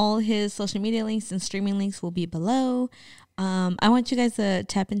 All his social media links and streaming links will be below. I want you guys to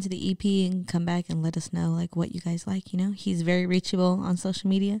tap into the EP and come back and let us know like what you guys like. He's very reachable on social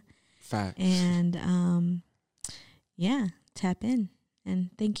media. Facts. And tap in. And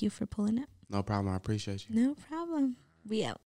thank you for pulling up. No problem. I appreciate you. No problem. We out.